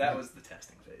phase. That was the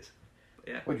testing phase. But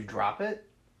yeah. Would you drop it?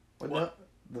 What?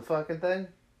 The fucking thing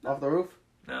off the roof?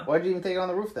 No. Why'd you even take it on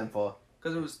the roof then for?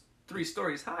 Because it was 3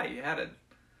 stories high. You had to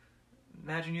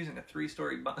imagine using a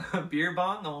 3-story beer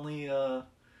bong. Only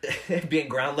Being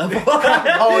ground level.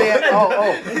 Oh yeah.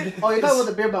 Oh, you're talking about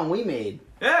the beer bomb we made.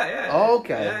 yeah. Oh,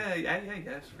 okay. Yeah.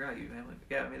 I forgot you.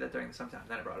 Yeah, I made that during the summertime.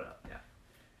 Then I brought it up. Yeah.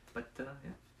 But yeah.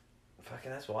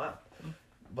 Fucking, that's wild.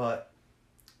 But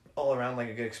all around, like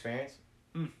a good experience.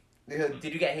 Mm.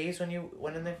 Did you get hazed when you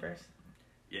went in there first?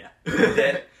 Yeah.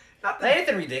 Did? Nothing.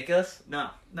 Anything ridiculous? No.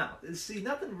 See,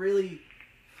 nothing really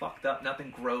fucked up.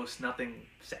 Nothing gross. Nothing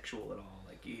sexual at all.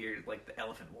 Like you hear, like the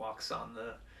elephant walks on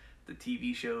the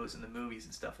TV shows and the movies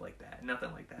and stuff like that.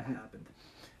 Nothing like that happened.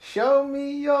 Show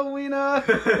me your wiener.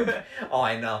 Oh,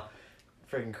 I know.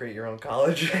 Freaking create your own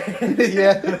college.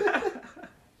 Yeah.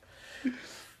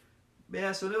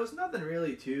 Yeah, so there was nothing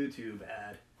really too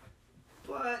bad.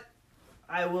 But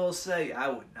I will say I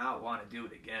would not want to do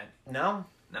it again. No?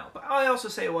 No, but I also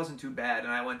say it wasn't too bad,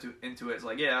 and I went into it as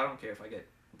like, yeah, I don't care if I get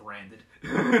branded.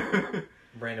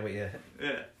 Brandon, what you...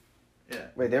 Yeah.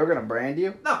 Wait, they were gonna brand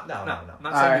you? No. No. I'm not saying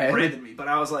All they right. branded me, but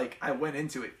I was like, I went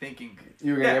into it thinking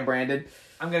You were gonna Yeah. get branded?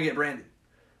 I'm gonna get branded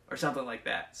or something like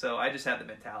that. So I just had the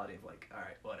mentality of like, all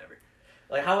right, whatever.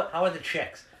 Like, how are the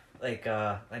chicks? Like,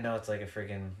 I know it's like a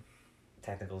freaking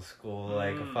technical school,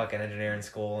 like a fucking engineering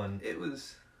school, and...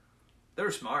 They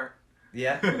were smart.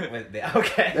 Yeah?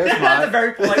 Okay. They're smart. That's a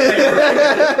very polite way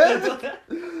of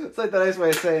It's like the nice way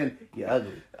of saying you're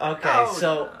ugly. Okay, No,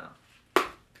 so... no.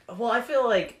 Well, I feel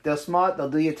like They're smart. They'll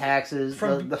do your taxes.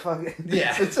 From- the fucking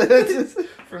Yeah. it's-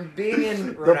 from being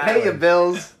in Rhode they'll pay your Island,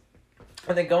 bills.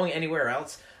 and then going anywhere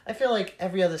else, I feel like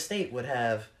every other state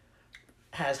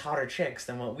has hotter chicks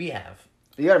than what we have.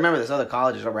 You gotta remember, there's other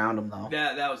colleges around them though.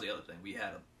 That was the other thing. We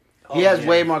had a He has yeah.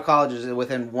 way more colleges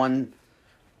within one,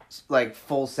 like,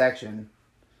 full section.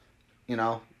 You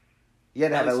know, you had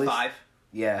to have at least 5.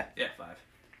 Yeah, Yeah, 5.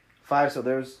 5. So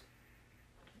there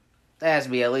has to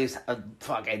be at least a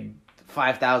fucking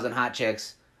 5,000 hot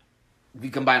chicks if you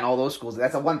combine all those schools,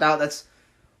 that's a 1,000.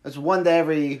 That's 1 to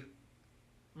every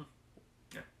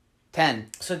 10.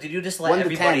 So did you just let 1 to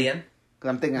everybody 10. in? Because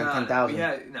I'm thinking of 10,000.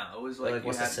 It was like,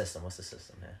 What's the system? What's the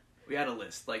system? Yeah. We had a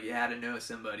list. Like, you had to know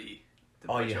somebody to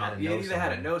Oh, put you you had on. to You know either had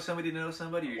to somebody. know somebody to know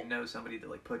somebody, or you know somebody to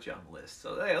like put you on the list.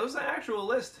 So yeah, it was an actual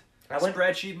list. I went-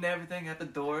 Spreadsheet and everything at the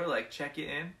door, like check you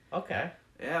in. Okay.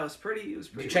 Yeah, it was pretty. Did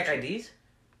you check legit. IDs?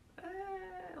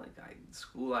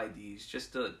 School IDs,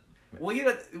 just to. Well, you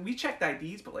know, we checked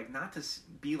IDs, but like not to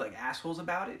be like assholes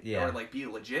about it, Yeah. or like be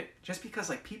legit. Just because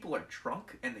like people are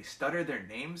drunk and they stutter their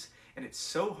names, and it's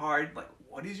so hard. Like,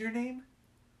 what is your name?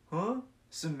 Huh?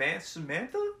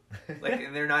 Samantha? Like,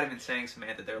 and they're not even saying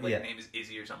Samantha. Their like name is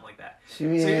Izzy or something like that. So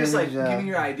you're just like, give me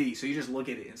your ID. So you just look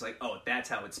at it and it's like, oh, that's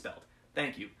how it's spelled.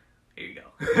 Thank you. Here you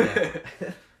go.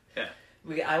 Yeah.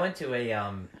 I went to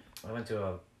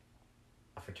a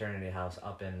fraternity house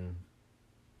up in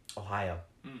Ohio,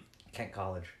 Kent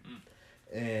College,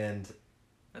 and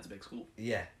that's a big school.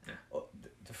 Yeah.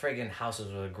 The friggin'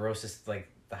 houses were the grossest like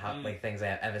things I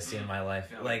have ever seen in my life.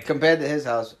 Yeah. Like Compared to his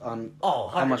house,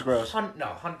 how much gross?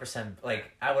 100%.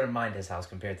 Like I wouldn't mind his house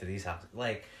compared to these houses.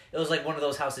 Like it was like one of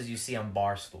those houses you see on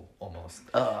Barstool almost.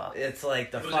 It's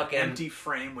like It was fucking an empty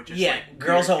frame, which is like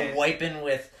girls are weird wiping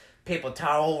with paper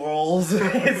towel rolls.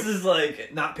 It's just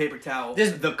like not paper towel.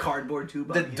 Just the cardboard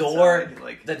tube. The on door,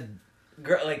 inside,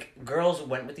 like girls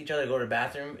went with each other to go to the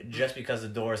bathroom just because the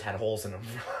doors had holes in them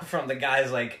from the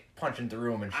guys like punching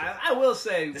through them and shit. I will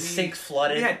say The sink's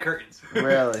flooded. We had curtains.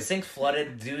 Really? The sink's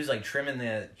flooded. Dudes like trimming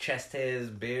their chest hairs,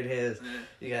 beard hairs.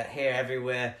 You got hair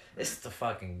everywhere. This is the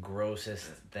fucking grossest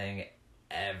thing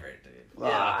ever, dude.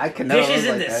 Yeah. I could never dishes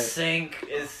live in like the that. sink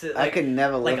is like, I could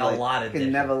never live like a lot of I could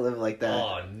dishes. never live like that.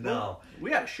 Oh no! We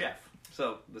had a chef,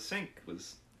 so the sink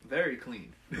was very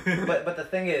clean. but the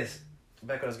thing is,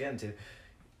 back what I was getting to,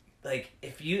 like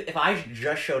if I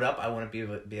just showed up, I wouldn't be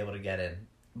able to get in.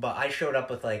 But I showed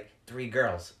up with like 3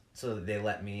 girls, so they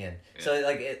let me in. Yeah. So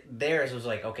like theirs was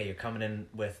like, okay, you're coming in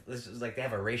with this is like they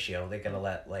have a ratio. They're gonna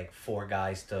let like 4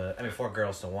 girls to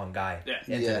 1 guy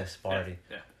into this party.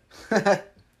 Yeah.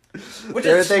 Which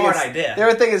is a smart idea. They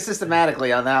were thinking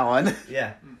systematically on that one.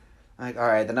 Yeah. Like, all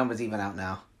right, the numbers even out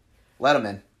now. Let them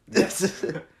in.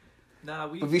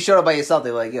 Nah, If you showed up by yourself,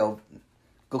 they're like, yo,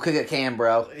 go kick a can,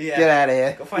 bro. Yeah. Get out of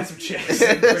here. Go find some chicks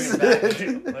and bring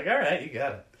them back. Like, all right, you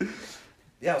got it.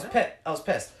 Yeah, I was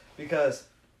pissed because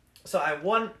so I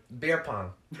won beer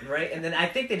pong, right? And then I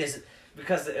think they just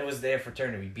because it was their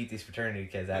fraternity, we beat these fraternity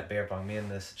kids at beer pong, me and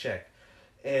this chick,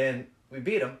 and we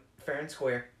beat them fair and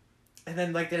square. And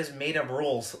then like they just made up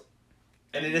rules,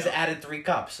 and they just added 3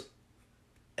 cups.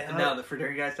 And now the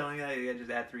fraternity guys telling you that you gotta just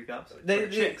add 3 cups. They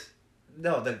chicks.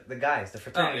 No, the guys, the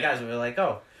fraternity guys were like,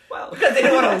 oh. Well, Because they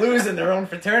didn't want to lose in their own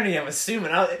fraternity, I'm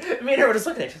assuming. I mean, everyone was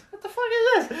looking at you, what the fuck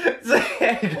is this? It's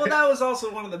like- well, that was also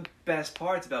one of the best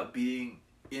parts about being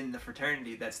in the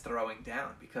fraternity that's throwing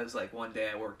down. Because, like, one day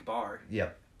I worked bar.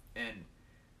 Yep. And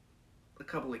a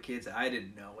couple of kids I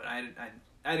didn't know. And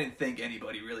I didn't think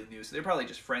anybody really knew. So they're probably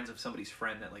just friends of somebody's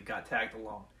friend that, like, got tagged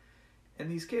along. And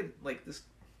these kids, like, this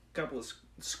couple of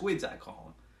squids, I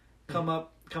call them,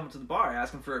 come to the bar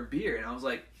asking for a beer. And I was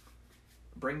like,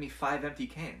 bring me 5 empty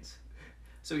cans.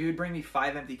 So he would bring me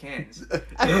 5 empty cans.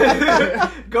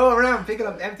 Go around picking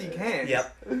up empty cans.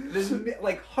 Yep. There's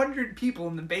like 100 people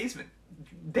in the basement.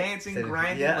 Dancing,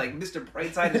 grinding, yeah. like Mr.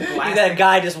 Brightside is You blasting. that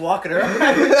guy just walking around.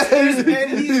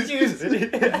 And he's just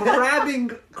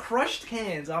grabbing crushed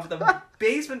cans off the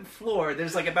basement floor.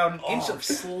 There's like about an inch of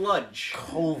sludge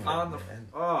COVID, on the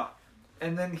man.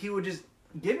 and then he would just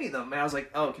give me them, and I was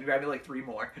like, "Oh, can you grab me like 3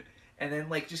 more?" And then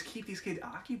like just keep these kids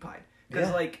occupied because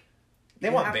Yeah. like They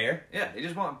want beer. Yeah, they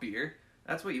just want beer.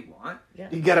 That's what you want. Yeah.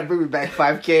 You gotta bring me back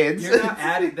 5 kids. They're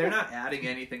not adding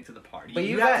anything to the party. But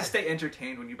you you have got- to stay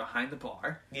entertained when you're behind the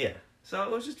bar. Yeah. So it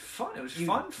was just fun. It was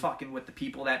fun fucking with the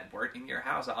people that weren't in your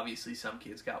house. Obviously, some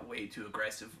kids got way too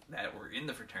aggressive that were in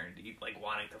the fraternity, like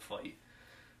wanting to fight,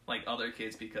 like other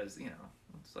kids because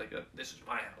it's like this is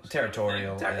my house.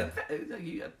 Territorial.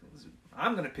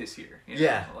 I'm gonna piss here.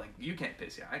 Yeah. Like you can't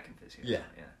piss here. I can piss here. Yeah.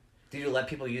 Yeah. Did you let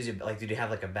people use your did you have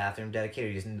like a bathroom dedicated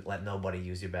or you just let nobody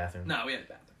use your bathroom? No, we had a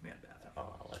bathroom.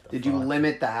 Oh, what the Did you fuck?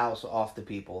 limit the house off the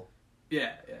people?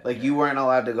 Yeah. Like you weren't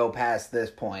allowed to go past this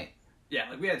point. Yeah,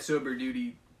 like we had sober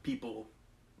duty people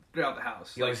throughout the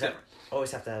house. You Like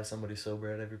always have to have somebody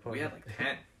sober at every party? we had like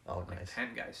 10. Oh, Like nice.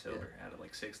 10 guys sober out of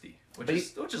like 60, which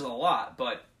But is a lot,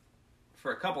 but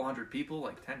for a couple hundred people,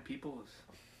 like 10 people is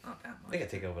not that much. They could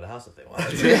take over the house if they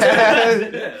wanted.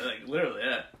 Yeah, like literally,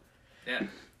 yeah.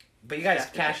 But you guys Yeah.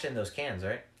 cashed in those cans,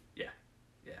 right?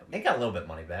 Yeah. They got a little bit of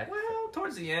money back. Well,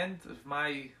 towards the end of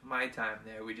my time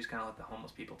there, we just kind of let the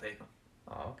homeless people take them.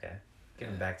 Oh, okay.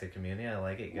 Giving back to the community. I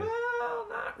like it. Good. Well,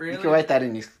 not really. You can write that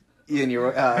in your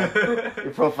your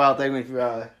profile thing if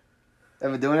you're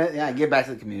ever doing it. Yeah, give back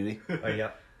to the community. Oh,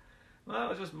 yeah. Well, it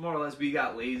was just more or less we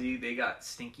got lazy. They got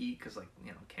stinky because, like,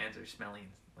 cans are smelly and,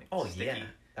 like, Oh, sticky.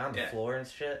 yeah. On the floor and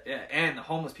shit. Yeah, and the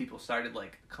homeless people started,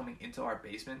 like, coming into our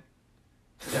basement.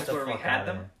 Get That's the where we fuck had outta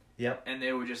them. here. Yep. And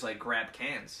they would just, like, grab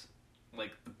cans.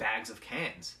 Like, the bags of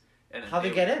cans. And then How'd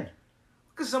they get in?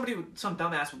 Because some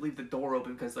dumbass would leave the door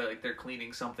open because they're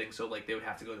cleaning something, so, like, they would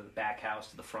have to go to the back house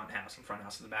to the front house and front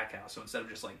house to the back house. So instead of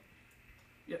just, like,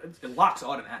 yeah, it locks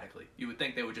automatically. You would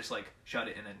think they would just, like, shut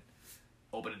it and then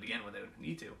open it again when they would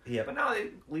need to. Yep. But no, they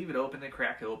leave it open, they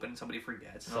crack it open, somebody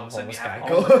forgets. And all of a Some sudden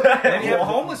homeless guy then you have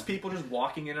homeless people just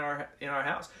walking in our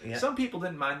house. Yeah. Some people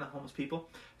didn't mind the homeless people.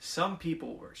 Some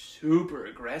people were super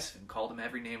aggressive and called them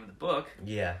every name in the book.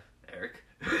 Yeah. Eric.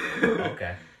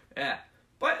 Okay. Yeah.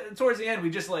 But towards the end, we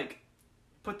just, like,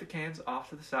 put the cans off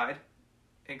to the side.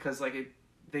 And because, like,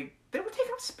 they would take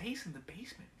up space in the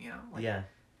basement, Like, Yeah.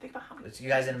 think about how many... So you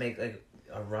guys didn't make, like,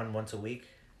 a run once a week?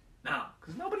 No,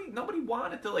 because nobody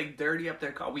wanted to, like, dirty up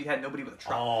their car. We had nobody with a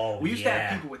truck. Oh, we used to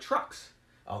have people with trucks.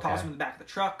 Okay. Toss them in the back of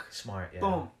the truck. Smart, yeah.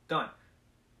 Boom, done.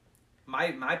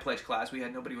 My pledge class, we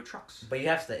had nobody with trucks. But you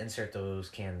have to insert those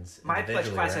cans My pledge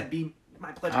class right? had beam.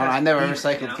 My pledge Oh, class. I had never beamer,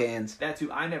 recycled cans. That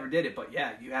too. I never did it, but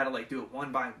yeah, you had to, like, do it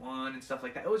one by one and stuff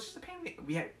like that. It was just a pain.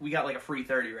 We got, like, a free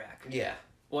 30 rack. Yeah.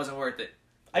 Wasn't worth it.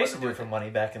 I used to Wasn't do it worth for money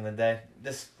back in the day.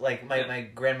 Just like Yeah. my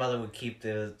grandmother would keep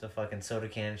the fucking soda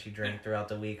can she drank throughout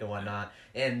the week and whatnot.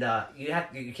 And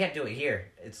you can't do it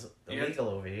here. It's illegal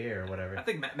over here or whatever. I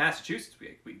think Massachusetts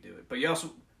we do it, but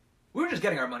we were just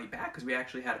getting our money back because we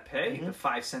actually had to pay the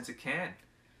 5 cents a can.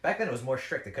 Back then it was more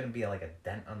strict. It couldn't be like a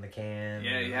dent on the can.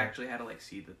 Yeah, you actually had to, like,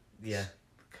 see the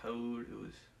code. It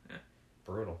was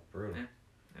brutal.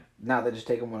 Yeah. Now they just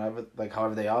take them whatever, like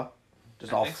however they are,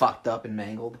 just I all think so. fucked up and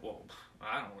mangled. Well,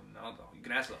 I don't know though. You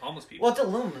can ask the homeless people. Well, it's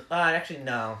aluminum. Actually,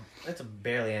 no. It's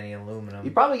barely any aluminum.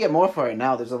 You probably get more for it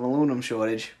now. There's an aluminum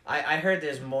shortage. I heard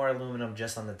there's more aluminum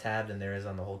just on the tab than there is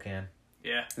on the whole can.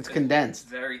 Yeah, It's condensed.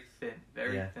 very thin,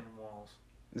 very Yeah. thin walls.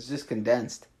 It's just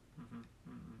condensed.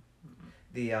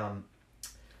 The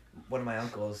one of my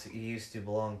uncles, he used to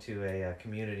belong to a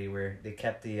community where they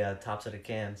kept the tops of the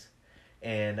cans,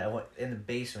 and I went in the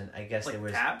basement. I guess Like there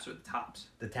was tabs or the tops.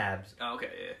 the tabs. Oh, okay,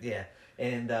 yeah. Yeah,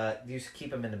 and they used to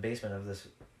keep them in the basement of this.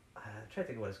 I'm trying to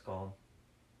think of what it's called.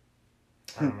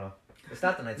 I don't know. It's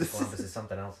not the Knights of Columbus. It's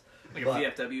something else. Like But-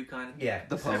 a VFW kind of. Yeah,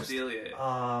 The Same Post. deal, yeah.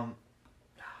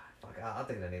 Fuck, I'll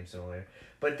think of the name sooner or later.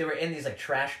 But they were in these like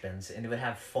trash bins, and they would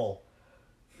have full,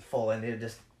 and they would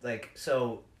just like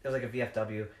so. It was like a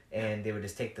VFW, and they would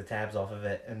just take the tabs off of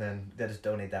it, and then they just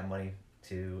donate that money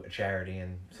to a charity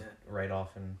and write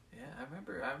off. And Yeah, I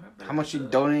remember. How much you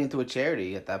donating to a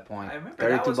charity at that point? I remember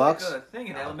that was $32. like a thing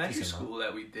in Oh, elementary decent school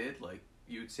that we did. Like,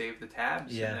 you'd save the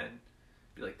tabs, Yeah. and then it'd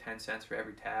be like 10 cents for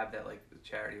every tab that, like, the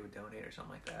charity would donate or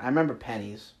something like that. I remember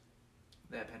pennies.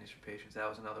 They had pennies for patients. That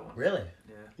was another one. really,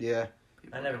 Yeah. Yeah,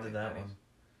 People I never donate did that pennies.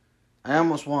 one. I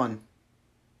almost won.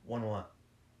 One what?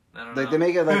 I don't Like know. they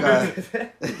make it like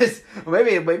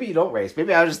a maybe you don't race.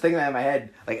 Maybe I was just thinking that in my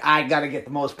head. Like I gotta get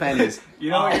the most pennies.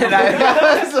 You know, And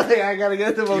I was like, I gotta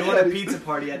get the most you won a pennies. pizza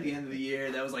party at the end of the year.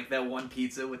 That was like that one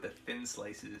pizza with the thin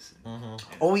slices. Mm-hmm.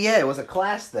 Oh yeah, it was a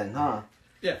class then, huh?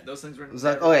 Yeah, those things were. It was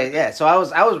like, oh yeah. So I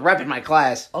was repping my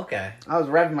class. Okay. I was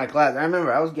repping my class. I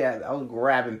remember I was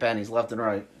grabbing pennies left and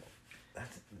right.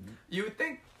 You would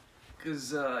think,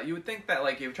 because you would think that,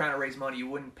 like, if you're trying to raise money, you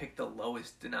wouldn't pick the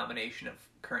lowest denomination of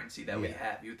currency that we Yeah.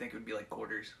 have. You would think it would be like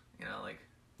quarters. You know, like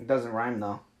It doesn't rhyme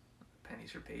though.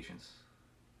 pennies for patients.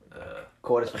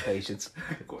 Quarters for patients.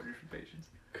 Quarters for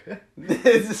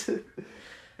patients.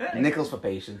 Nickels for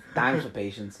patients. Dimes for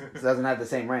patients. It doesn't have the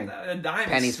same ring. Dimes.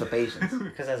 Pennies for patients.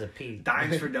 Because as a P.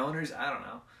 Dimes for donors. I don't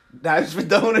know. Dimes for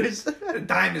donors. A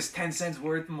dime is 10 cents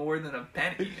worth more than a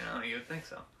penny. You know, you would think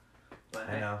so. But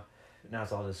I know. Now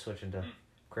it's all just switching to Mm.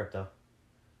 crypto.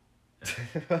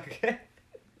 Okay.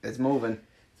 It's moving.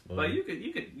 But you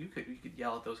could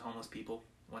yell at those homeless people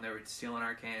when they were stealing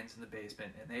our cans in the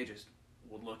basement, and they just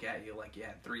would look at you like you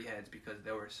had 3 heads because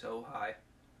they were so high.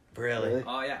 Really?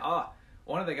 Oh yeah. Oh,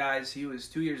 one of the guys, he was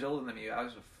 2 years older than me. I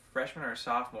was a freshman or a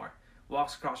sophomore.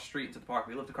 Walks across the street into the park.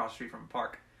 We lived across the street from a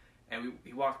park, and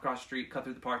he walked across the street, cut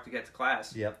through the park to get to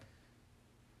class. Yep.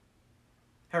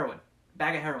 Heroin,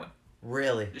 bag of heroin,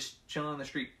 Really? just chilling on the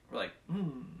street. We're like,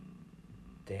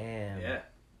 Damn. yeah.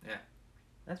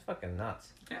 That's fucking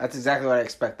nuts. That's exactly what I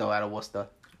expect though out of Worcester.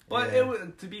 But Yeah. it was,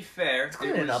 to be fair, It's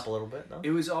cleaning it up a little bit, though.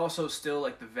 It was also still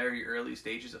like the very early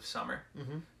stages of summer.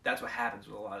 Mm-hmm. That's what happens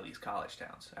with a lot of these college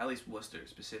towns, at least Worcester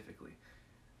specifically.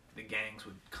 the gangs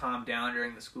would calm down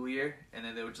during the school year, and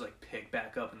then they would just like pick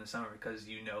back up in the summer because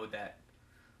you know that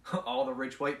all the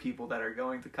rich white people that are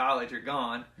going to college are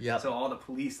gone. Yep. So all the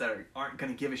police that aren't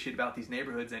going to give a shit about these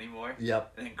neighborhoods anymore.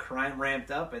 Yep. And then crime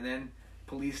ramped up, and then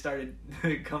police started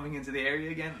coming into the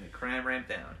area again, and the crime ramped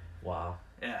down. Wow.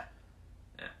 Yeah.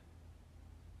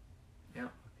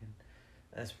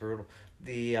 That's brutal.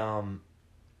 The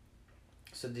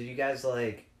So did you guys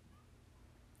like?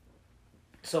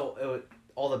 So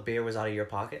all the beer was out of your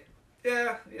pocket?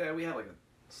 Yeah, we had like a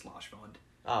slosh fund.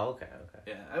 Oh, okay.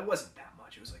 Yeah, it wasn't that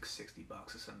much. It was like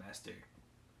 $60 a semester.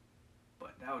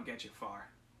 But that would get you far.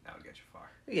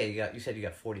 Yeah, you said you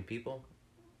got 40 people?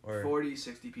 Or 40,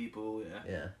 60 people,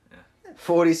 Yeah.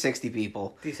 40, 60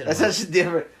 people. Decent That's amount. such a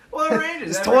different. Well, it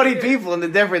ranges. There's every 20 year. people in the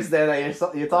difference there that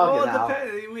you're talking Well, it now.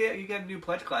 depends. You get a new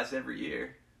pledge class every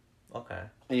year. Okay.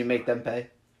 And you make them pay?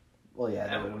 Well, yeah,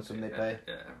 Everyone everyone pays. they pay.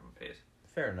 Yeah, everyone pays.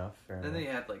 Fair enough. And then they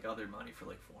had like other money for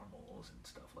like formals and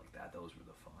stuff like that. Those were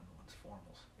the fun ones,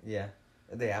 formals. Yeah.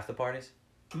 The after parties?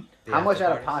 The How much after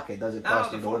out of parties? pocket does it No,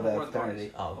 cost the you to live formal at were a the fraternity?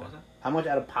 parties. Oh, What okay. was that? How much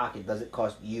out of pocket does it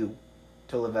cost you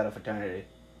to live at a fraternity?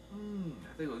 I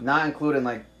think it was Not including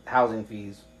like housing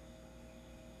fees.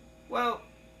 well,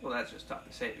 that's just tough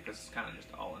to say because it's kind of just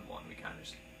all in one. We kind of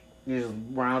just You just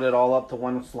round it all up to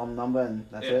one slum number and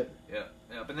that's yeah, it? Yeah.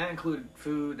 But that included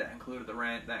food, that included the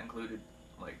rent, that included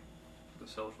like the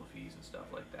social fees and stuff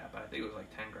like that. But I think it was like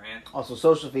 $10,000. Also,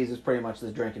 social fees is pretty much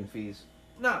the drinking fees.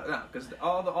 No, because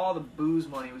all the booze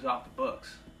money was off the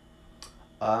books.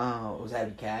 Oh, was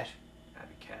that cash? That'd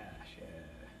be cash,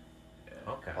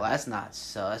 yeah. Okay. Well, that's not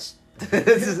sus.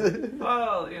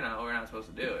 Well, we're not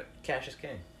supposed to do it. Cash is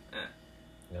king. Yeah.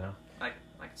 You know? I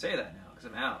can say that now because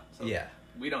I'm out. So Yeah.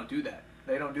 We don't do that.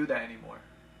 They don't do that anymore.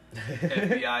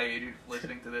 FBI agent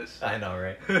listening to this. I know,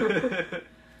 right?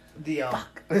 The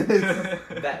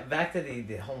back to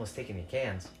the homeless taking your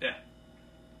cans. Yeah.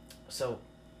 So,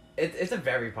 it's a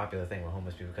very popular thing with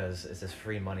homeless people because it's just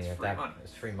free money. It's free money.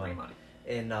 It's free money.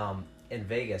 Free money. In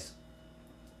Vegas,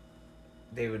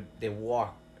 they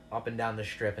walk up and down the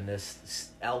strip and this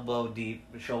elbow deep,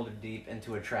 shoulder deep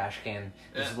into a trash can,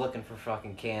 just Yeah. looking for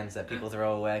fucking cans that people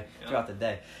throw away Yeah. throughout the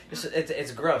day.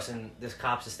 It's gross, and this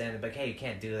cops is standing like, hey, you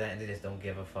can't do that, and they just don't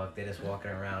give a fuck. They just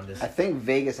walking around. Just I think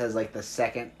Vegas has like the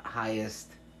second highest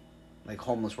like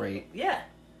homeless rate. yeah.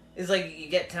 It's like you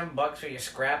get $10 for your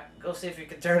scrap. Go see if you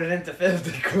can turn it into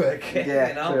 50 quick. Yeah,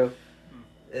 you know?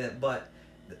 true. But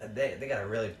they got a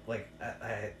really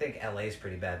I think LA is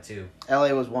pretty bad too.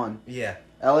 LA was one. Yeah.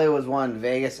 LA was one.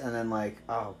 Vegas, and then like,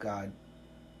 oh god,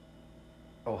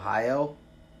 Ohio.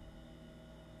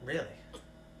 Really?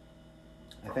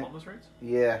 I For think. homeless rates?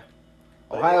 Yeah.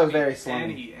 But, Ohio's I mean, very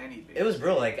slummy. Any It was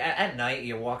brutal. Like at night,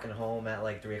 you're walking home at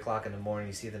like 3:00 in the morning.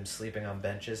 You see them sleeping on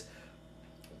benches.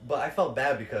 But I felt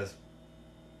bad because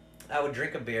I would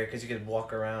drink a beer because you could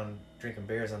walk around drinking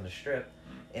beers on the strip,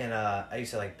 and I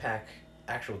used to like pack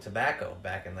actual tobacco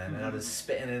back in then, and I was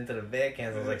spitting it into the beer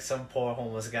cans. I was like, some poor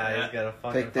homeless guy is gonna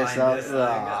fucking Pick this find up. this.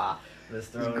 Ah,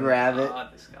 Just just throw it. grab it. Oh,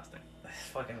 disgusting.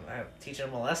 Fucking teaching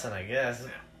them a lesson, I guess. Yeah.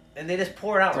 And they just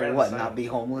pour it out. So right on what? the side. Not be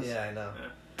homeless? Yeah, I know.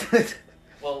 Yeah.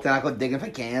 Well, They're not go digging for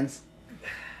cans.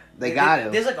 They got to.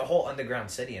 There's like a whole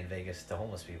underground city in Vegas to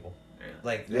homeless people. Yeah.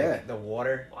 Like Yeah. the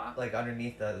water, Wow. like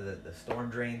underneath the storm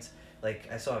drains. Like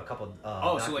I saw a couple.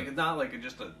 So like it's not like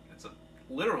it's a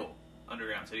literal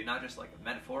underground city, not just like a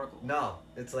metaphorical. No,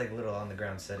 it's like little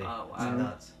underground city. Oh, It's wow.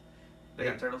 nuts. They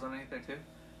got turtles underneath there too.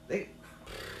 They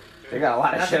They got a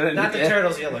lot of not, shit the, in not the there.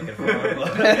 turtles you're looking for,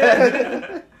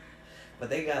 but, but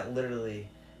they got literally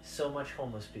so much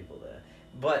homeless people there.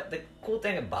 But the cool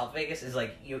thing about Vegas is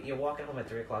like you're walking home at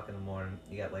 3:00 in the morning.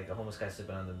 You got like a homeless guy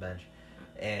sleeping on the bench,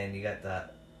 and you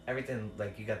got everything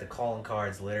like you got the calling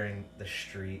cards littering the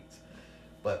streets.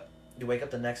 But you wake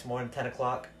up the next morning,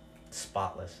 10:00,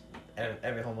 spotless.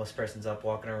 Every homeless person's up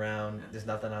walking around. There's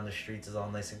nothing on the streets. It's all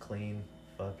nice and clean.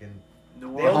 Fucking.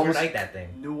 New They Orleans, overnight that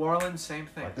thing. New Orleans, same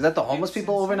thing. Is that the homeless It's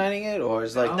people insane. overnighting it, or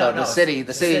is like No, the city?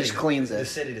 The city just cleans The it.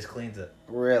 city just cleans it.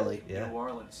 Really? Yeah. New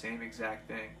Orleans, same exact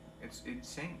thing. It's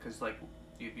insane because like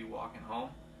you'd be walking home,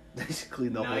 They just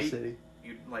clean the whole Night. city.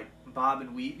 you'd like bob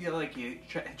and weave. Like you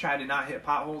try to not hit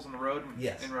potholes on the road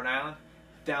Yes. in Rhode Island.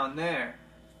 Down there,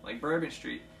 like Bourbon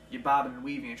Street, you're bobbing and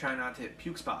weaving. You're trying not to hit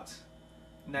puke spots.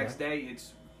 Next day,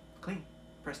 it's clean,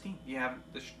 pristine. You have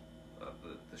the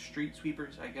street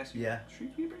sweepers, I guess. Yeah.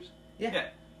 Street sweepers. Yeah.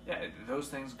 Yeah. Those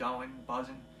things going,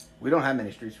 buzzing. We don't have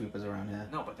many street sweepers around here.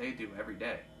 No, but they do every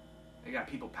day. They got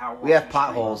people power. We have washing the street.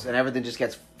 potholes, and everything just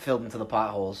gets filled into the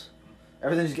potholes.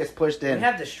 Everything just gets pushed in. We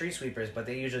have the street sweepers, but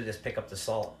they usually just pick up the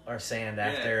salt or sand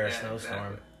after a snowstorm,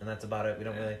 exactly. and that's about it. We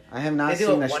don't really. I have not They do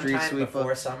seen it a one street time sweeper.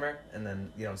 before summer, and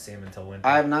then you don't see them until winter.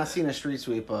 I have not seen a street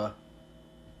sweeper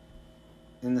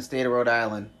in the state of Rhode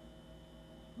Island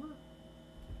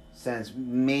since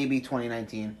maybe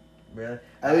 2019. Really?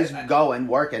 At least going,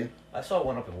 working. I saw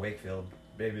one up in Wakefield,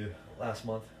 maybe last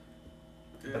month,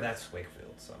 Yeah. but that's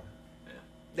Wakefield, so Yeah.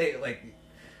 they like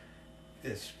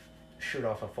just shoot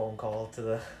off a phone call to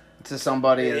the To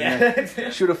somebody. And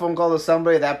then shoot a phone call to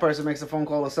somebody. That person makes a phone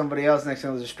call to somebody else. Next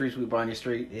thing there's a street sweeper on your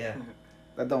street. yeah.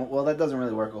 That doesn't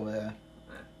really work over there.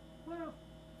 Well,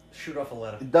 Shoot off a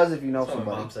letter. It does if you know That's what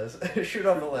my somebody. mom says. Shoot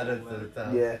off a letter to the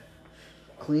town. Yeah.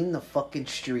 Clean the fucking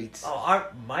streets. Oh,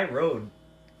 my road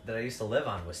that I used to live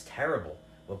on was terrible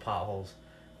with potholes.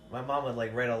 My mom would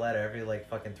like write a letter every like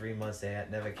fucking 3 months. They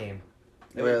never came.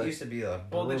 It Really? used to be a well, did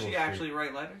brutal she street. actually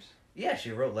write letters? Yeah,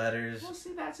 she wrote letters. Well,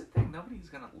 see, that's the thing. Nobody's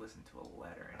gonna listen to a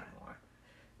letter anymore.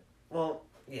 Well,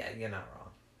 yeah, you're not wrong.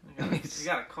 You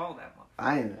gotta call that one.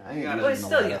 I ain't You even gotta- But know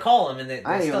still, you that. call them and they're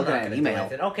I ain't still even not looking going at to do email.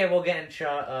 anything. Okay, we'll get in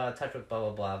touch with blah,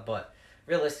 blah, blah. But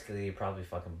realistically, you're probably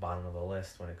fucking bottom of the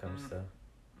list when it comes to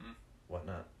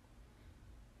whatnot.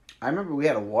 I remember we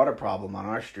had a water problem on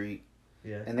our street,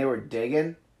 Yeah. and they were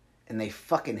digging, and they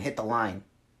fucking hit the line.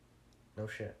 No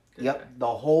shit. Yep, the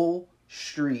whole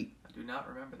street I do not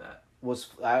remember that. was.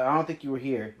 I don't think you were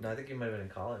here. No, I think you might have been in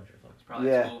college or something. It's probably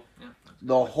Yeah. school. Yeah.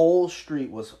 The whole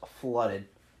street was flooded.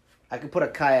 I could put a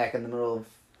kayak in the middle of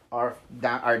our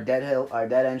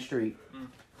dead end street,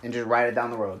 and just ride it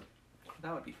down the road.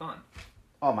 That would be fun.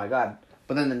 Oh my god!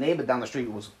 But then the neighbor down the street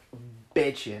was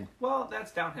bitching, Well,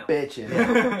 that's downhill.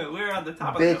 We're on the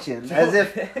top of the hill. bitching,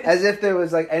 as if there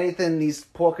was like anything these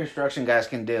poor construction guys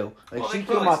can do. Like Well, she they came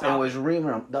clearly up and stopped was reaming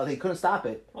them. No, they couldn't stop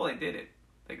it. Well, they did it.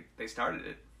 They started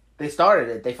it. They started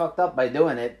it. They fucked up by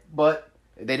doing it, but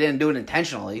they didn't do it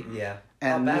intentionally. Yeah.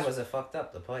 And How bad this- was it fucked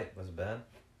up? The pipe was it bad?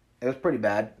 It was pretty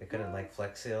bad. They couldn't like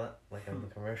flex seal it like in the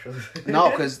commercials.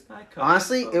 No, because I cut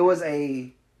honestly, it. it was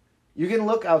a. You can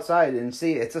look outside and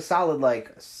see it's a solid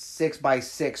like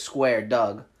 6x6 square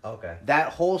dug. Okay.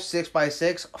 That whole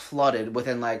 6x6 flooded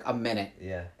within like a minute,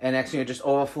 Yeah. and next thing it just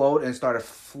overflowed and started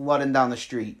flooding down the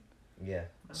street. Yeah.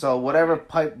 So whatever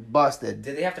pipe busted.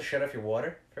 Did they have to shut off your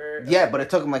water for? Yeah, but it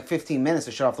took them like 15 minutes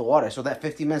to shut off the water. So that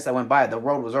 15 minutes that went by, the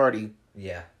road was already.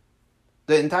 Yeah.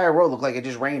 The entire road looked like it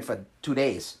just rained for 2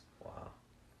 days Wow.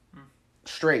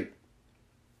 straight.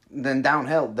 Then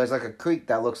downhill, there's like a creek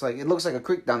that looks like a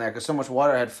creek down there because so much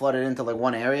water had flooded into like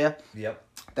one area Yep.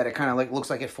 that it kind of like looks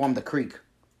like it formed a creek.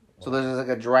 So there's like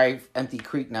a dry, empty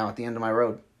creek now at the end of my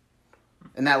road,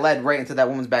 and that led right into that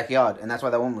woman's backyard, and that's why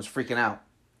that woman was freaking out.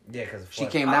 Yeah, because She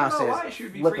came I don't know downstairs, why she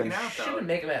would be flipping. freaking out, Should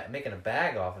though. have making a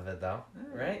bag off of it though,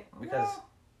 right? Because Well,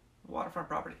 waterfront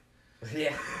property.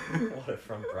 yeah,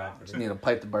 waterfront property. Just need a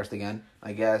pipe to burst again,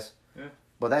 I guess. Yeah.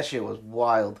 But that shit was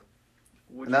wild.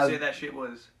 Would And you that say was- that shit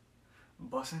was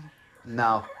bussing?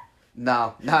 No,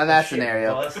 not in that Shit,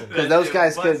 scenario. bussin'. Because those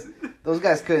guys Bussing. those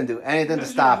guys couldn't do anything to That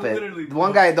shit stop was it. literally The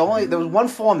one guy, there was one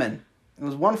foreman. It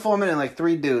was one foreman and like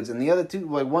 3 dudes, and the other 2,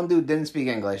 like one dude didn't speak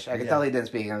English. I could Yeah. tell he didn't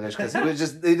speak English because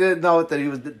he didn't know what that he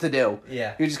was to do.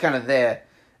 Yeah. He was just kind of there.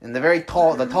 And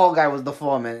the tall guy was the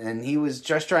foreman, and he was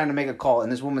just trying to make a call,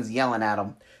 and this woman's yelling at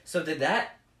him. So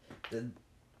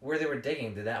where they were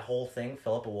digging, did that whole thing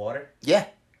fill up with water? Yeah,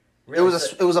 Really?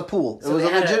 it was a pool. so It was they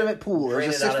a had to legitimate pool. It Drain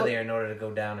was it a out 6 of foot. there in order to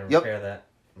go down and Yep. repair that.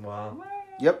 Wow.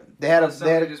 Yep, they had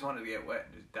Somebody to just wanted to get wet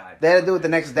and just died. they had to do it the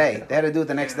next day. They had to do it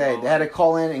the next day. They had to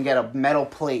call in and get a metal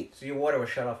plate. So your water was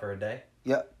shut off for a day?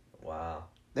 Yep. Wow.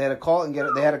 They had to call and get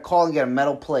a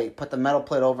metal plate, put the metal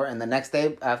plate over, and the next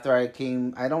day after I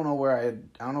came, I don't know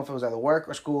if it was either work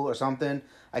or school or something.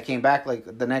 I came back like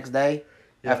the next day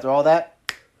Yeah. after all that,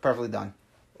 perfectly done.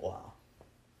 Wow.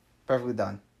 Perfectly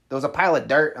done. There was a pile of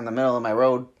dirt in the middle of my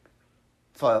road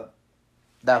for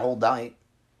that whole night.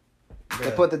 They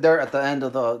Really? put the dirt at the end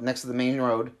of next to the main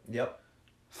road, Yep.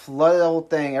 flooded the whole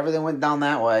thing. Everything went down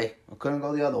that way. I couldn't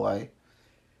go the other way.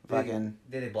 Did, Fucking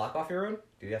did they block off your road?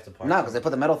 Did you have to park? no, because they put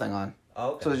the metal thing on,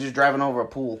 Oh, okay. so it's just driving over a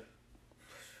pool.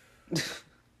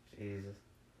 Jesus.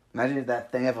 Imagine if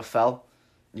that thing ever fell.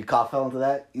 Your car fell into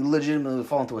that. You legitimately would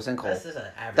fall into a sinkhole. That's just an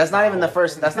average. That's not even the pothole.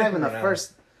 first. That's not even the No.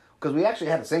 first. Because we actually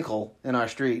had a sinkhole in our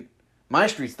street. My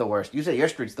street's the worst. You say your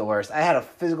street's the worst. I had a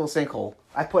physical sinkhole.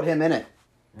 I put him in it.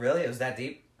 Really? It was that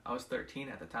deep? I was 13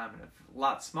 at the time and a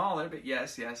lot smaller, but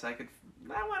yes, I could.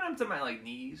 I went up to my like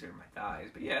knees or my thighs,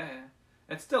 but yeah,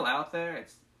 it's still out there.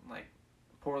 It's like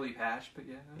poorly patched, but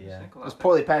yeah, Yeah. sinkhole It was out there.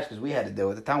 poorly patched because we had to do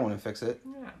it. The town wouldn't fix it.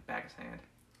 Yeah, back his hand.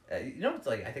 You know, it's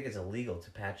like I think it's illegal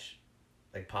to patch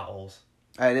like potholes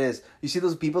It is. You see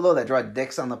those people though that draw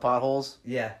dicks on the potholes,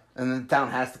 Yeah. and then the town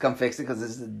has to come fix it because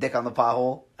there's a dick on the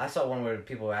pothole. I saw one where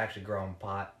people were actually growing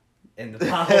pot in the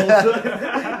potholes.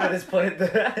 I just put it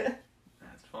there.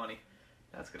 That's funny.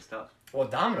 That's good stuff. Well,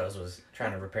 Domino's was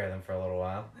trying to repair them for a little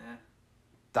while. Yeah.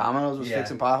 Domino's was Yeah.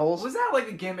 fixing potholes. Was that like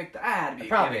a gimmick? That had to be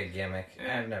Probably a a gimmick.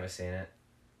 Yeah. I've never seen it.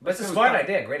 But it's a It was smart dumb.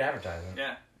 idea. Great advertising.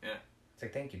 Yeah, yeah. It's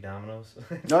like, thank you, Domino's.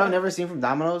 No, I've never seen from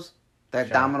Domino's. That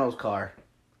Sure. Domino's car.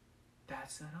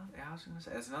 That's another. I was gonna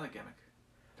say that's another gimmick.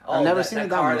 I've never seen that a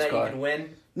Domino's car car. that you can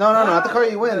win. No, not the car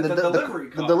you win. The The delivery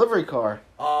the car. delivery car.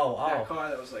 That Oh. car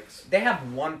that was like. They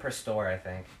have one per store, I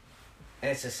think.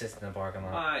 And it's just sits in the parking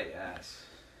lot. My ass.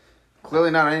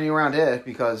 Clearly not any around here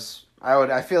because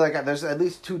I feel like there's at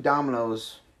least 2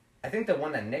 Domino's. I think the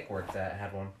one that Nick worked at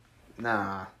had one.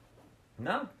 Nah,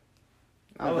 No?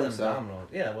 I don't think wasn't so. Domino's.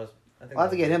 Yeah, it was. I think I'll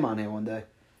have to that get was- him on here one day.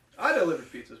 I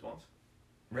delivered pizzas once.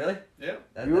 Really? Yeah.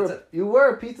 You were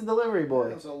a pizza delivery It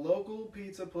boy. was a local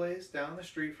pizza place down the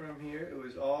street from here. It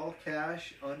was all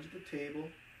cash under the table,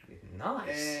 Nice.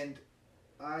 and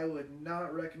I would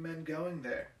not recommend going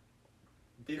there.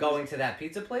 It Going was- to that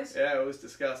pizza place? Yeah, it was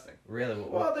disgusting. Really?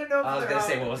 Well, they're known for I was their gonna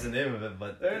say hot- what was the name of it,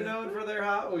 but They're known for their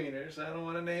hot wieners. I don't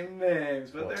want to name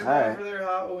names, but they're known Alright. for their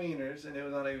hot wieners, and it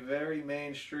was on a very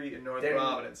main street in North They're-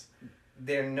 Providence.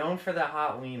 they're known for the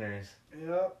hot wieners,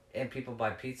 Yep. and people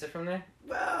buy pizza from there.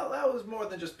 Well, that was more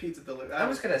than just pizza delivery. I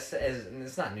was gonna say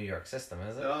it's not New York system,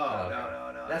 is it? No, Oh,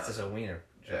 okay. no. That's no. just a wiener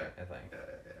joint, Yeah. I think.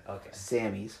 Yeah. Okay.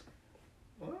 Sammy's.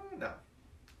 Well, no.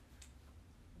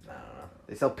 I don't know.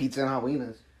 They sell pizza and hot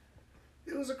wieners.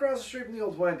 It was across the street from the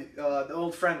old the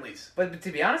old Friendlies. But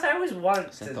to be honest, I always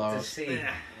wanted to Centaurs. see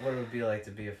Yeah. what it would be like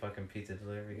to be a fucking pizza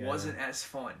delivery guy. Wasn't as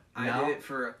fun. I No? did it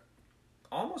for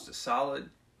almost a solid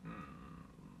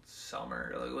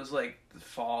summer. It was like the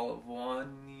fall of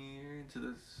one year to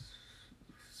the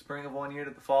spring of one year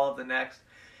to the fall of the next.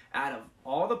 Out of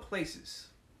all the places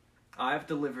I've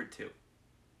delivered to,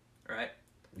 right?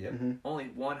 Yep. Mm-hmm. Only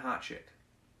one hot chick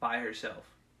by herself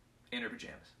in her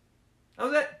pajamas. That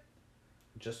was it.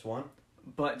 Just one?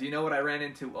 But do you know what I ran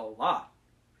into a lot?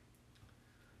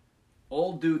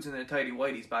 Old dudes in their tighty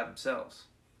whities by themselves.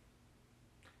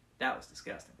 That was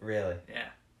disgusting. Really? Yeah.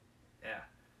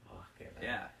 Fucking hell.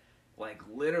 Yeah. Like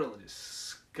literally just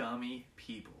scummy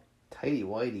people. Tighty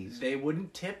whities. They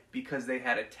wouldn't tip because they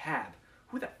had a tab.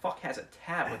 Who the fuck has a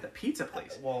tab with a pizza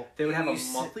place? Well, They would have you a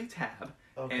s- monthly tab,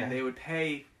 Okay. and they would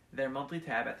pay their monthly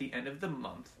tab at the end of the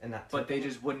month. And not But they typical?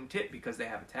 just wouldn't tip because they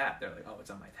have a tab. They're like, oh, it's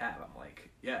on my tab. I'm like,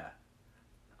 yeah,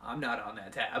 I'm not on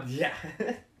that tab. Yeah.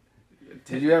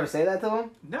 Did you ever say that to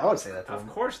him? No, I would say that to of him.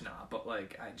 course not. But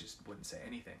like, I just wouldn't say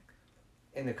anything.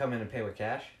 And they come in and pay with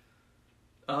cash?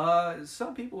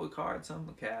 Some people with cards, some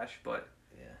with cash, but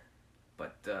Yeah.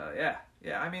 But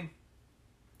yeah. I mean,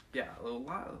 yeah, a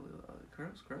lot of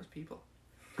gross people.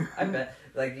 I bet.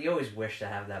 Like, you always wish to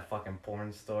have that fucking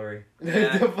porn story.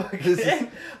 Yeah. The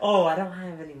fucking- oh, I don't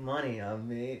have any money on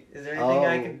me. Is there anything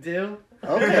I Oh. can do?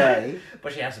 Okay.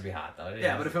 But she has to be hot, though. She Yeah,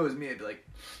 has but to- if it was me, I'd be like,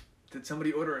 did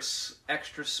somebody order a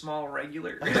extra small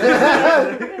regular?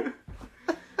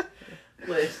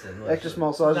 Listen. Extra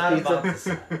small sausage Not pizza. about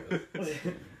the size.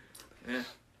 Yeah.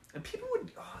 And people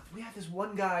would, we had this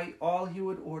one guy, all he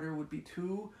would order would be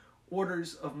 2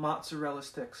 orders of mozzarella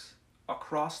sticks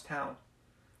across town.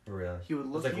 Really? He would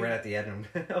It's look like you, right at the end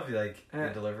of like Yeah.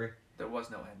 the delivery. there was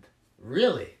no end.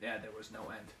 Really? Yeah, there was no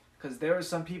end. Because there were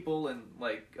some people in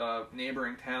like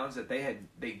neighboring towns that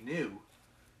they knew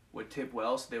would tip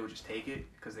well, so they would just take it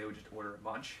because they would just order a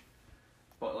bunch.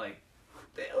 But like,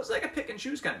 it was like a pick and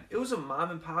choose kind of. It was a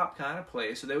mom and pop kind of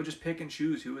place, so they would just pick and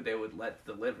choose who they would let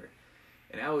deliver.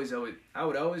 And I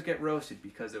would always get roasted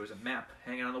because there was a map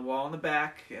hanging on the wall in the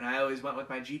back, and I always went with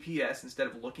my GPS instead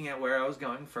of looking at where I was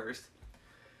going first.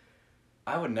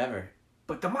 I would never.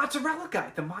 But the mozzarella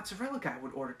guy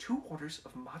would order 2 orders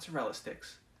of mozzarella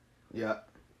sticks. Yeah.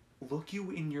 Look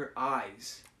you in your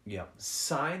eyes. Yep.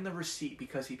 Sign the receipt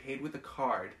because he paid with a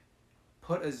card,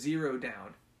 put a 0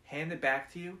 down, hand it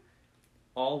back to you,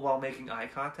 all while making eye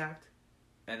contact,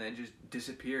 and then just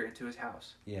disappear into his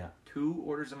house. Yeah. 2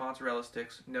 orders of mozzarella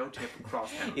sticks, no tip,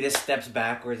 across town. He just steps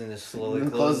backwards and just slowly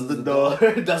And closes closes the the door.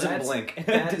 door. Doesn't blink.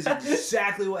 That is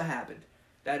exactly what happened.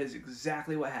 That is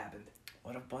exactly what happened.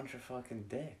 What a bunch of fucking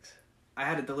dicks. I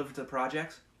had to deliver to the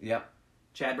projects. Yep.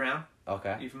 Chad Brown,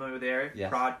 Okay. you familiar with the area?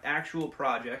 Yes. Actual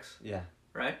projects, Yeah.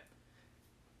 right?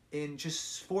 In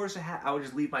just force a hat, I would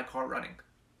just leave my car running.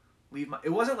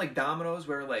 It wasn't like Domino's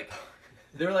where like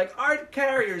they're like, our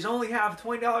carriers only have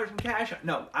 $20 in cash.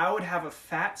 No, I would have a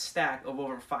fat stack of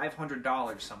over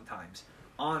 $500 sometimes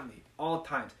on me all the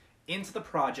times into the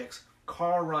projects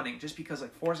car running just because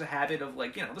like force a habit of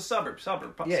like, you know, the suburbs.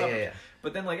 Yeah.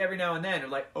 But then like every now and then they're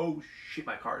like, oh shit,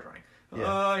 my car's running.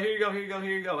 Yeah. Here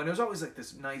you go. And it was always like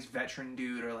this nice veteran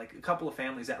dude or like a couple of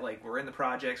families that like were in the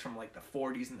projects from like the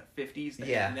 40s and the 50s that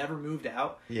had never moved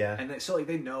out. Yeah. And so like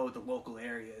they know the local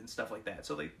area and stuff like that.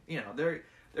 So they, you know,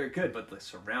 they're good, but the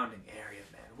surrounding area,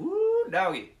 man, woo,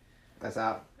 doggy. That's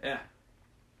out. Yeah.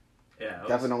 Yeah.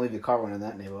 Definitely don't leave your car running in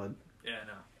that neighborhood. Yeah,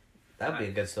 no. That'd be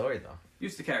a good story, though.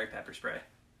 Used to carry pepper spray.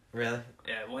 Really?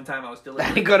 Yeah, one time I was That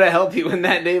delivering. ain't gonna help you in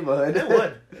that neighborhood. It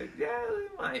would. Yeah,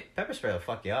 it might. Pepper spray will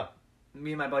fuck you up.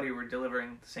 Me and my buddy were delivering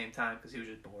at the same time because he was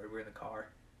just bored. We were in the car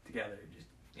together, just,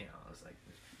 you know, I was like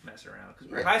just messing around because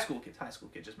we're high school kids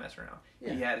just messing around.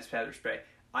 Yeah. He had his pepper spray.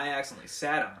 I accidentally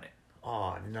sat on it.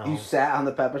 Oh, no. You sat on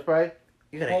the pepper spray?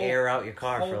 You gotta air out your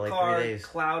car for like car 3 days.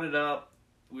 Clouded up.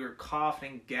 We were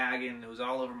coughing, gagging. It was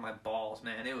all over my balls,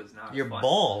 man. It was not Your fun.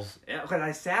 balls? Yeah, but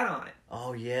I sat on it.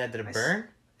 Oh, yeah. Did it burn?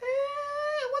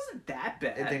 It wasn't that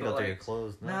bad. It didn't go but, through your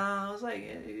clothes, no? No, it was like,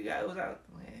 yeah, it was out,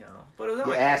 you know. But it was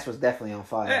Your ass was definitely on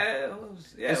fire. Yeah, it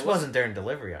was. Yeah, This wasn't during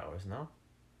delivery hours, no?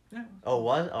 No. Oh, it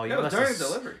was? Oh, you No, must during have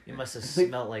delivery. You must have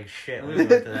smelled like shit when you went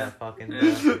to that fucking...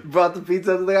 Brought the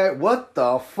pizza to the guy. What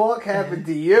the fuck happened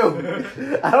to you?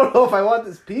 I don't know if I want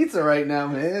this pizza right now,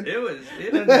 man. It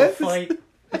Ended a fight.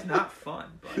 It's not fun,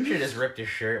 You but should have just ripped your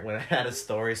shirt when I had a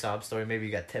sob story. Maybe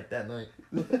you got tipped that night.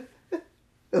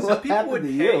 What happened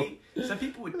to you? Some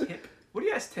people would tip. What do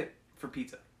you guys tip for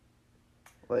pizza?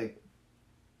 Like,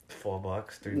 $4,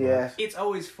 $3. Yeah. It's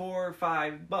always $4 or $5,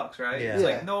 right? Yeah. It's Yeah.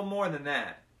 like no more than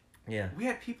that. Yeah. We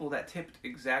had people that tipped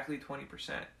exactly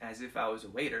 20%, as if I was a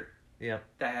waiter Yep.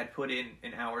 that had put in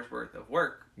an hour's worth of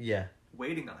work Yeah.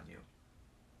 waiting on you.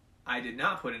 I did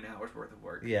not put in an hour's worth of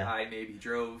work. Yeah. I maybe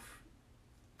drove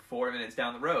 4 minutes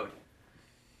down the road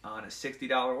on a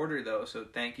 $60 order though, so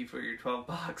thank you for your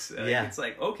 $12. Yeah. It's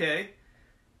like, okay,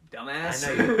 dumbass.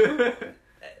 I know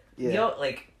yeah. You know,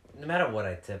 like, no matter what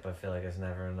I tip, I feel like it's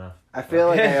never enough. I feel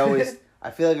like I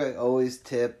always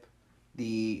tip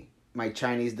my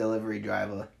Chinese delivery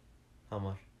driver How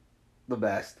much? the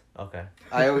best. Okay.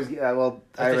 I always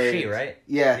That's a she, right?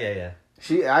 Yeah.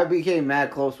 Yeah. I became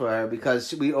mad close with her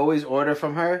because we always order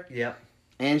from her, Yep.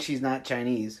 and she's not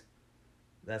Chinese.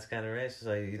 That's kind of racist.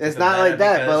 Like, you It's tip not her like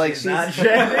that, because but like she's not she's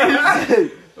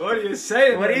Chinese. What are you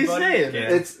saying? What are you buddy? saying,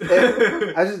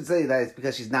 man? I shouldn't say that it's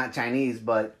because she's not Chinese,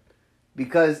 but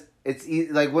because it's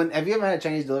like have you ever had a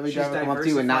Chinese delivery driver come up to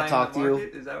you and not talk to you?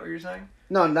 Is that what you're saying?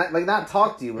 No, not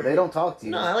talk to you, but they don't talk to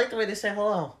you. No, I like the way they say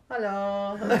hello.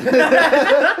 Hello.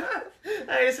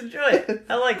 I just enjoy it.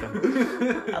 I like them.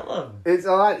 I love them. It's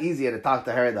a lot easier to talk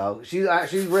to her though. She's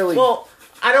really Well,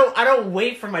 I don't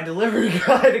wait for my delivery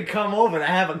guy to come over to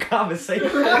have a conversation.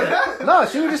 no.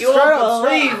 She would just You straight won't up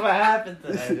believe what happened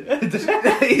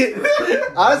today.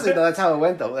 Honestly, though, that's how it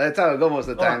went though. That's how it go most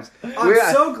of the times.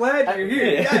 I'm so glad you're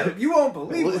here. Yeah. Yeah, you won't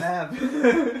believe what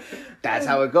happened. That's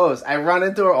how it goes. I run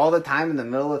into her all the time in the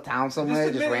middle of town somewhere,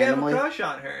 just admit randomly. you have a crush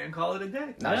on her and call it a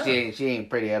day. No, Yeah. she ain't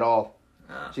pretty at all.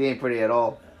 Oh. She ain't pretty at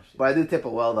all. But I do tip her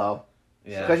well though,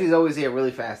 Yeah. because she's always here really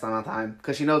fast on time.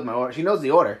 Because she knows my order. She knows the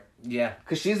order. Yeah.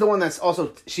 Because she's the one that's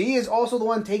also. She is also the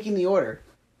one taking the order.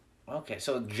 Okay,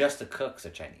 so just the cooks are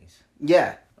Chinese.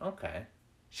 Yeah. Okay.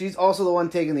 She's also the one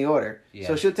taking the order. Yeah.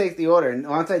 So she'll take the order, and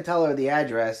once I tell her the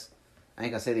address, I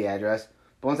ain't gonna say the address,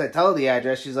 but once I tell her the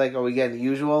address, she's like, "Are we getting the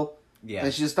usual?" Yeah.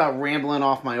 And she just start rambling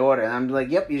off my order, and I'm like,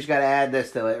 "Yep, you just gotta add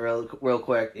this to it real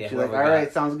quick." Yeah, She's what like, we "All got?"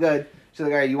 right, sounds good." She's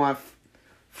like, "All right, you want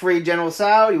free General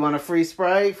Tso? You want a free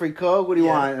Sprite, free Coke? What do you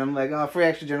Yeah. want?" And I'm like, "Oh, free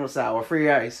extra General Tso or free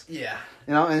ice." Yeah.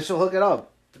 You know, and she'll hook it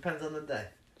up. Depends on the day.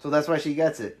 So that's why she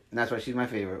gets it, and that's why she's my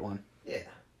favorite one. Yeah.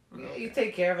 Yeah, you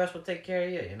take care of us, we'll take care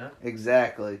of you, you know?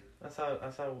 Exactly. That's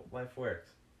how life works.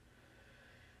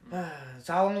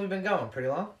 So how long have we been going? Pretty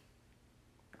long?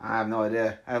 I have no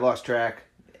idea. I lost track.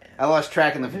 Yeah. I lost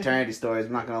track in the fraternity stories.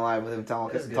 I'm not gonna lie with him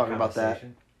This is a good talking about that.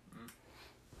 conversation.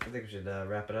 I think we should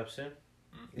wrap it up soon.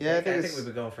 Yeah, I I think think we've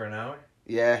been going for an hour.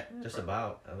 Yeah. Just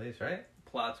about, at least, right?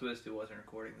 Plot twist, it wasn't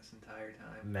recording this entire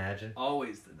time. Imagine.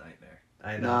 Always the nightmare.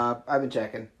 I know. Nah, I've been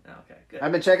checking. Okay, good.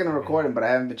 I've been checking the recording, but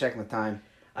I haven't been checking the time.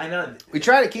 I know. We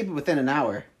try to keep it within an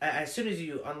hour. As soon as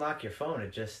you unlock your phone,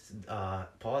 it just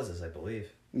pauses, I believe.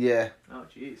 Yeah. Oh,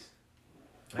 jeez.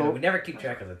 I know, we never keep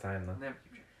track of the time, though. Never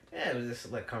keep track. Yeah, it was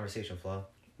just let conversation flow.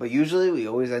 But usually we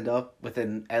always end up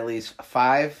within at least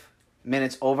 5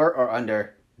 minutes over or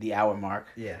under the hour mark.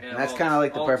 Yeah. And that's all- kinda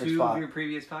like the all perfect two spot. of your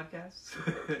previous podcasts?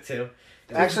 Two.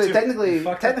 Actually, Two. technically We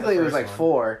fucked up the it was first like one.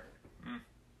 4. Mm.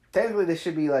 Technically, this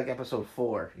should be like episode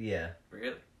 4. Yeah.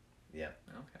 Really? Yeah.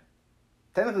 Okay.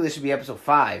 Technically, this should be episode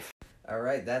 5. All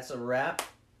right, that's a wrap.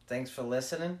 Thanks for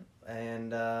listening.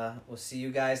 And we'll see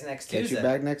you guys next Catch Tuesday. you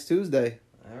back next Tuesday.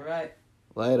 All right.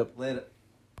 Later. Later.